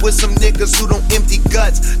kick it with some niggas who don't empty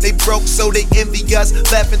guts. They broke so they envy us.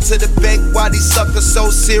 Laughing to the bank, why these suckers so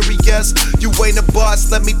serious? You ain't a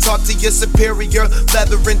boss, let me talk to your superior.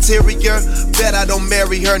 Leather interior, bet I don't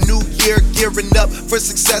marry her. New year, gearing up for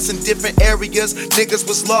success in different areas. Niggas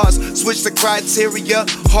was lost, switch the criteria.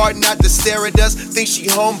 Hard not to stare at us. Think she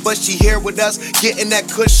home, but she here with us. Getting that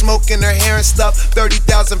kush smoke in her hair and stuff.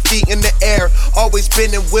 30,000 feet in the air. Always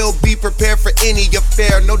been and will be prepared for any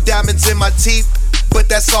affair. No diamonds in my teeth, but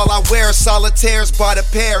that's all I wear. Solitaires, bought a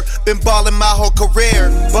pair. Been ballin' my whole career.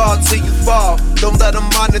 Ball till you fall. Don't let them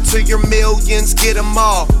monitor your millions, get them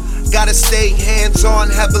all. Gotta stay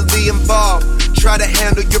hands-on, heavily involved. Try to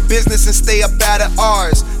handle your business and stay up out of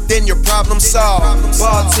ours. Then your problem solved.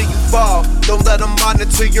 Ball till you fall. Don't let them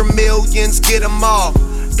monitor your millions, get them all.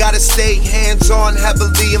 Gotta stay hands-on,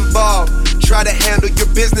 heavily involved. Try to handle your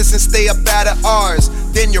business and stay up out of ours.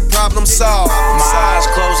 Then your problem solved. My eyes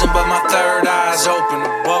closing, but my third eye's open.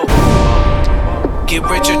 Whoa. Get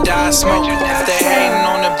rich or die smoking. If they hating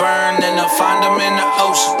on the burn, then they'll find them in the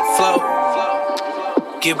ocean. Float.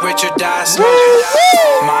 Get rich or die smoking.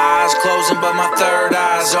 My eyes closing, but my third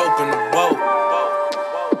eye's open. Whoa.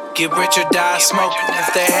 Get rich or die smoking.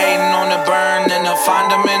 If they hating on the burn, then they'll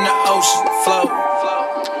find them in the ocean. Float.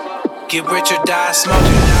 Get rich or die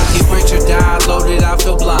smoking. Get rich or die loaded, I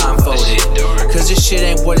feel blindfolded. Cause this shit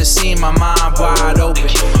ain't what it seemed, my mind wide open.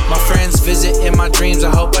 My friends visit in my dreams,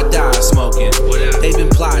 I hope I die smoking. They've been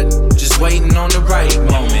plotting, just waiting on the right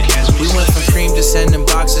moment. We went from cream to sending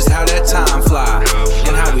boxes, how that time fly.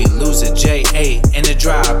 And how we lose a J8 in the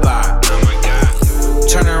drive-by.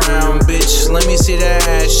 Turn around, bitch, let me see that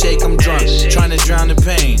ass shake, I'm drunk, trying to drown the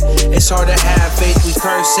pain. It's hard to have faith, we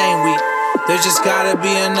curse, ain't we? There just gotta be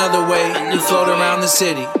another way. We float around the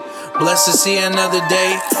city, blessed to see another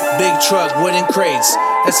day. Big truck, wooden crates,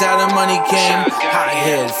 that's how the money came. High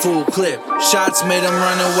head, full clip, shots made them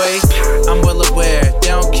run away. I'm well aware, they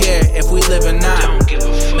don't care if we live or not.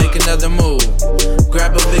 Make another move,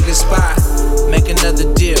 grab a bigger spot, make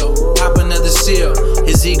another deal, pop another seal.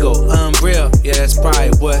 His ego unreal, yeah, that's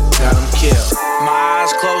probably what got him killed. My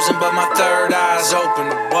eyes closing, but my third eye's open.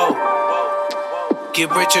 Whoa. Get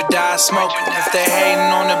rich or die smoking. If they hating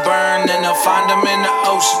on the burn, then they'll find them in the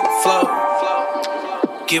ocean. Float.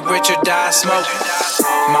 Get rich or die smoking.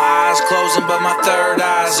 My eyes closing, but my third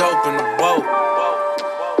eye's open. Whoa.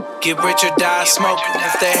 Get rich or die smoking.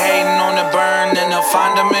 If they hating on the burn, then they'll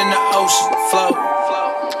find them in the ocean. Float.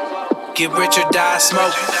 Get rich or die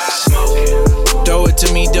smoking. Throw it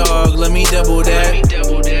to me, dog, let me double that.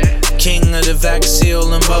 King of the vac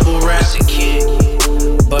seal and bubble wrap.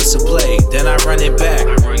 Bust a play, then I run it back.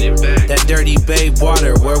 That dirty babe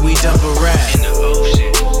water where we dump a rat.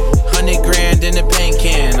 100 grand in the paint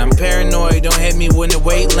can. I'm paranoid, don't hit me when the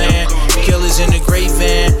weight land. Killers in the great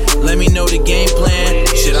van, let me know the game plan.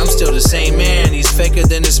 Shit, I'm still the same man, he's faker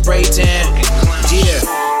than the spray tan. Yeah.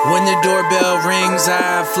 When the doorbell rings, I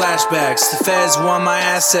have flashbacks. The feds want my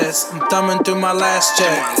assets, I'm thumbing through my last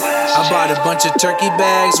check. I bought a bunch of turkey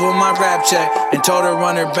bags with my rap check and told her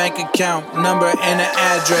run her bank account number and an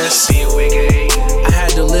address. I had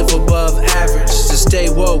to live above average to stay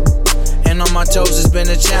woke, and on my toes has been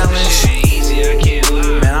a challenge.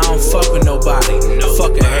 Man, I don't fuck with nobody.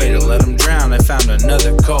 Fuck a hater, let them drown. I found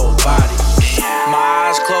another cold body. My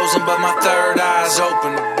eyes closing, but my third eye's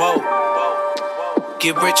open. Whoa.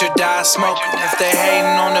 Get rich or die smoking. If they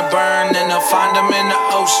hating on the burn, then they'll find them in the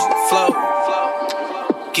ocean. Float.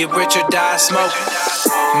 Get rich or die smoking.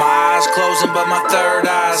 My eyes closing, but my third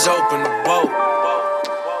eye's open. Whoa.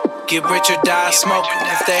 Get rich or die smoking.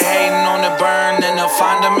 If they hating on the burn, then they'll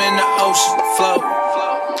find them in the ocean. Float.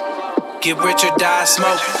 Get rich or die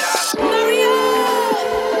smoking.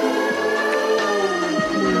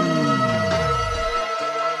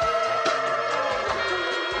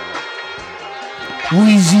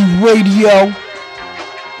 Weezy Radio.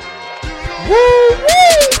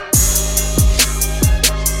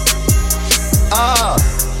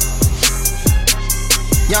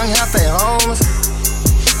 Young Hefe Holmes,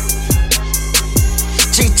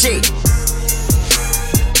 GG.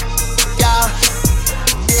 Yeah,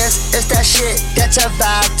 this is that shit that you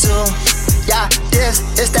vibe to. Yeah, this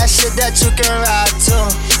is that shit that you can ride to.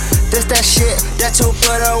 This that shit that you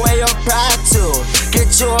put away your pride to.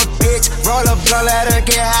 Get you a bitch, roll a blunt, let her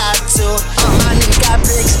get high to. My nigga got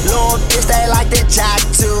bricks, little bitch, they like to jock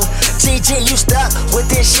to. GG, you stuck with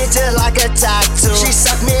this shit just like a tattoo. She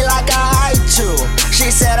sucked me like a haiku. She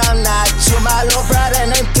said I'm not you. My little brother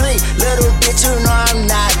named 3. Little bitch, you know I'm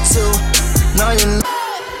not 2. No, you know.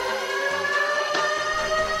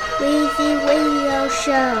 Weezy Radio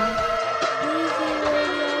Show.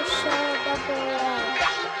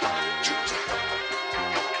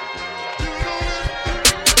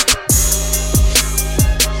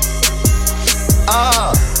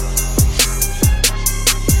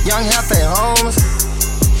 Young Hefe Holmes,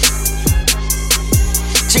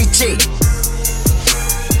 GG.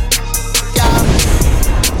 Yeah,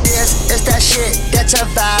 this is that shit that you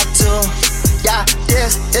vibe to. Yeah,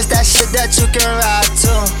 this is that shit that you can ride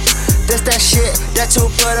to. This that shit that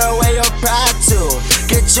you put away your pride to.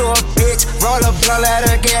 Get you a bitch, roll a blunt, let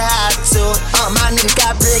her get high to. My nigga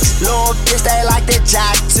got bricks, little bitch, they like to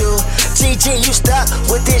jock to. GG, you stuck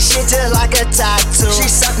with this shit just like a tattoo.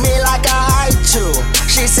 She sucked me like a haiku.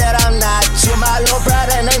 She said I'm not you. My little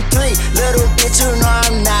brother named 3. Little bitch, you know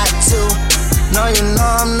I'm not 2. No, you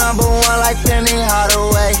know I'm number 1 like Penny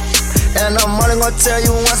Hardaway. And I'm only gonna tell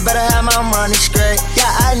you once, better have my money straight.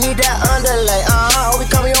 Yeah, I need that underlay. We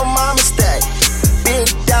coming your mama stay.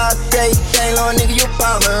 Big dog, great thing, little nigga, you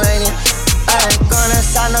Pomeranian. I ain't gonna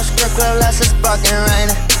sign no script unless it's fucking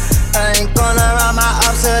raining. I ain't gonna ride my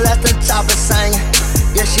ups unless the chopper singing.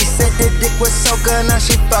 Yeah, she said the dick was so good, now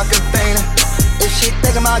she fucking fainting. If she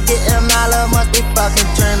thinking about getting my love, must be fucking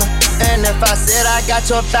dreaming. And if I said I got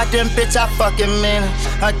your back, then bitch, I fucking mean it.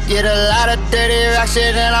 I get a lot of dirty rock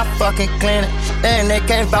shit and I fucking clean it. And they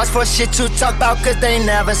can't vouch for shit you talk about cause they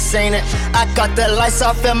never seen it. I cut the lights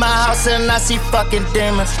off in my house and I see fucking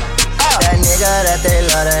demons. That nigga that they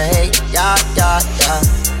love to hate, yeah, yeah, yeah.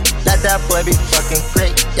 Let that boy be fucking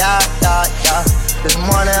great, yeah, yeah, yeah. This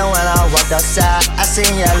morning when I walked outside, I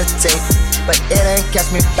seen yellow tape. But it ain't catch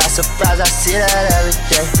me by surprise, I see that every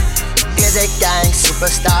day. Is a gang,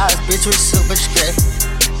 superstars, bitch, we super straight.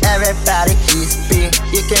 Everybody eats beef,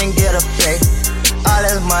 you can get a plate. All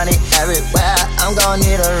this money everywhere, I'm gon'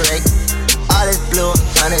 need a rake. All this blue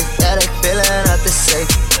honey, yeah, they filling up the safe.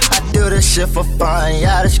 I do this shit for fun,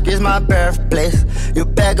 yeah, the street's my birthplace. You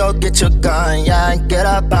better go get your gun, yeah, and get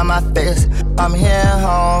up on my face. I'm hitting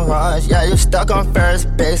home runs, yeah, you stuck on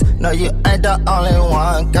first base. No, you ain't the only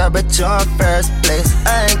one, girl, but you in first place.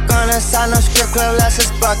 I ain't gonna sign no script unless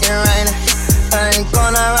it's fucking raining. I ain't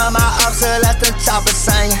gonna run my ups unless the chopper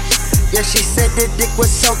singing. Yeah, she said the dick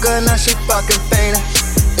was so good, now she fucking fainting.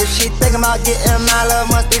 If she thinking about getting my love,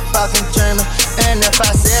 must be fucking dreaming. And if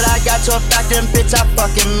I said I got your back, then bitch, I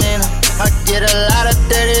fucking mean it. I get a lot of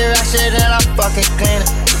dirty rock shit and I fucking clean it.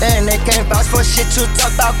 And they can't vouch for shit you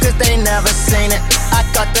talk about cause they never seen it. I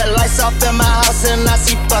cut the lights off in my house and I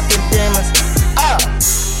see fucking demons.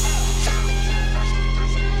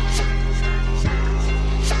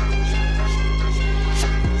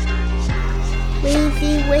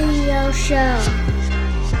 Weezy Radio Show.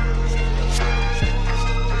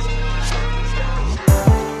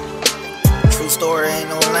 True story, ain't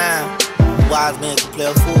no lie. Wise man can play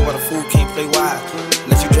a fool, but a fool can't play wise.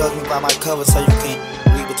 Unless you judge me by my cover, so you can't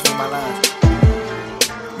read between my lines.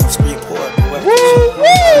 I'm a street poet, believe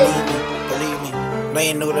me. They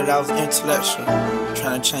ain't know that I was intellectual,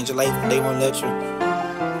 trying to change your life, but they won't let you.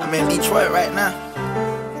 I'm in Detroit right now.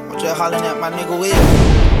 I'm just hollering at my nigga Will.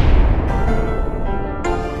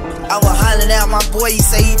 I was hollering at my boy, he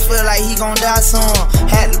say he feel like he gon' die soon.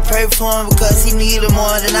 Had to pray for him because he needed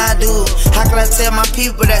more than I do. How can I tell my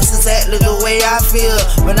people that's exactly the way I feel?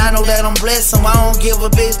 But I know that I'm blessed, so I don't give a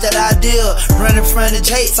bitch that I deal. Running from the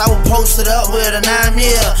Jakes, I was posted up with a 9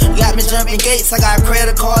 mil. Got me jumping gates, I got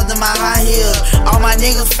credit cards in my high heels. All my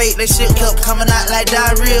niggas fake, they shit kept coming out like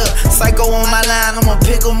diarrhea. Psycho on my line, I'ma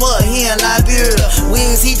pick him up, he in Liberia.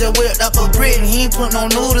 Wiz, he just whipped up a Britain, he ain't put no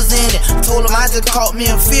noodles in it. Told him I just caught me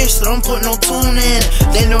a fish, so don't put no tune in it.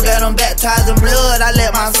 They know that I'm baptized in blood, I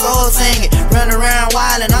let my soul sing it. Run around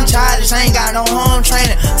wild and I'm childish, I ain't got no home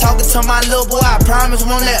training. Talking to my little boy, I promise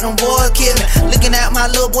won't let them boys kill me. Looking at my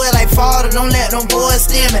little boy like father, don't let them boys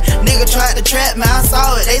steal me. Niggas tried to trap me, I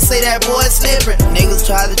saw it, they say that boy slippery. Niggas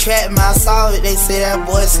tried to trap me, I saw it, they say that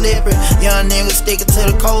boy slippery. Young niggas sticking to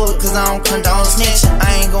the code, cause I don't condone snitching.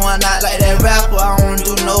 I ain't going out like that rapper, I don't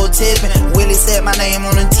do no tipping. Willie said my name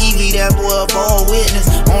on the TV, that boy a bold witness.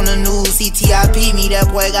 On the news, CTIP me,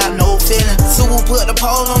 that boy got no feeling. Sue put the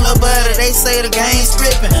pole on the butter, they say the game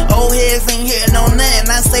stripping. Old heads ain't hitting on nothing,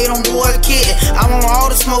 I say them boys kidding. I want all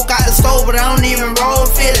the smoke out the stove, but I don't even roll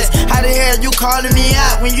feelings. How the hell you calling me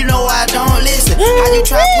out when you know I don't listen? How you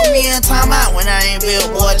try to put me in time out when I ain't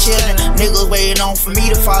built boy children? Niggas waiting on for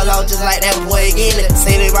me to fall out just like that boy Gilly.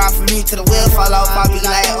 Say they ride for me till the wheel fall off, I be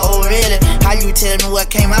like, oh really? How you tell me what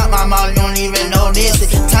came out my mouth, you don't even know this?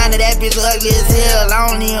 Time to that bitch ugly as hell,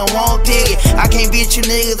 I don't even want piggy. I can't beat you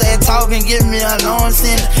niggas that talk and give me a long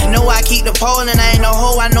sentence. Know I keep the pole and I ain't no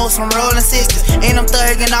hoe, I know some rolling sisters. And I'm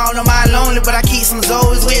thugging all of my lonely, but I keep some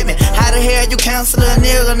Zoes with me. How the hell you cancel a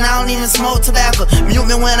nigga and I don't even smoke tobacco? Mute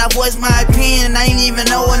me when I voice my opinion and I ain't even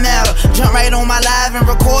know what matter. Jump right on my live and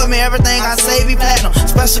record me, everything I say be platinum.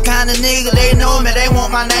 Special kind of nigga, they know me, they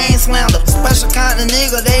want my name slandered. Special kind of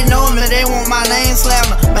nigga, they know me, they want my name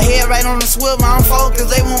slandered. My head right on the swivel, I'm focused,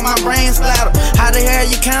 they want my brain splattered. How the hell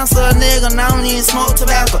you cancel a nigga and I don't even smoke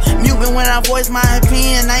tobacco? Mute me when I voice my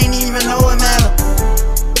opinion, I ain't even know what matter.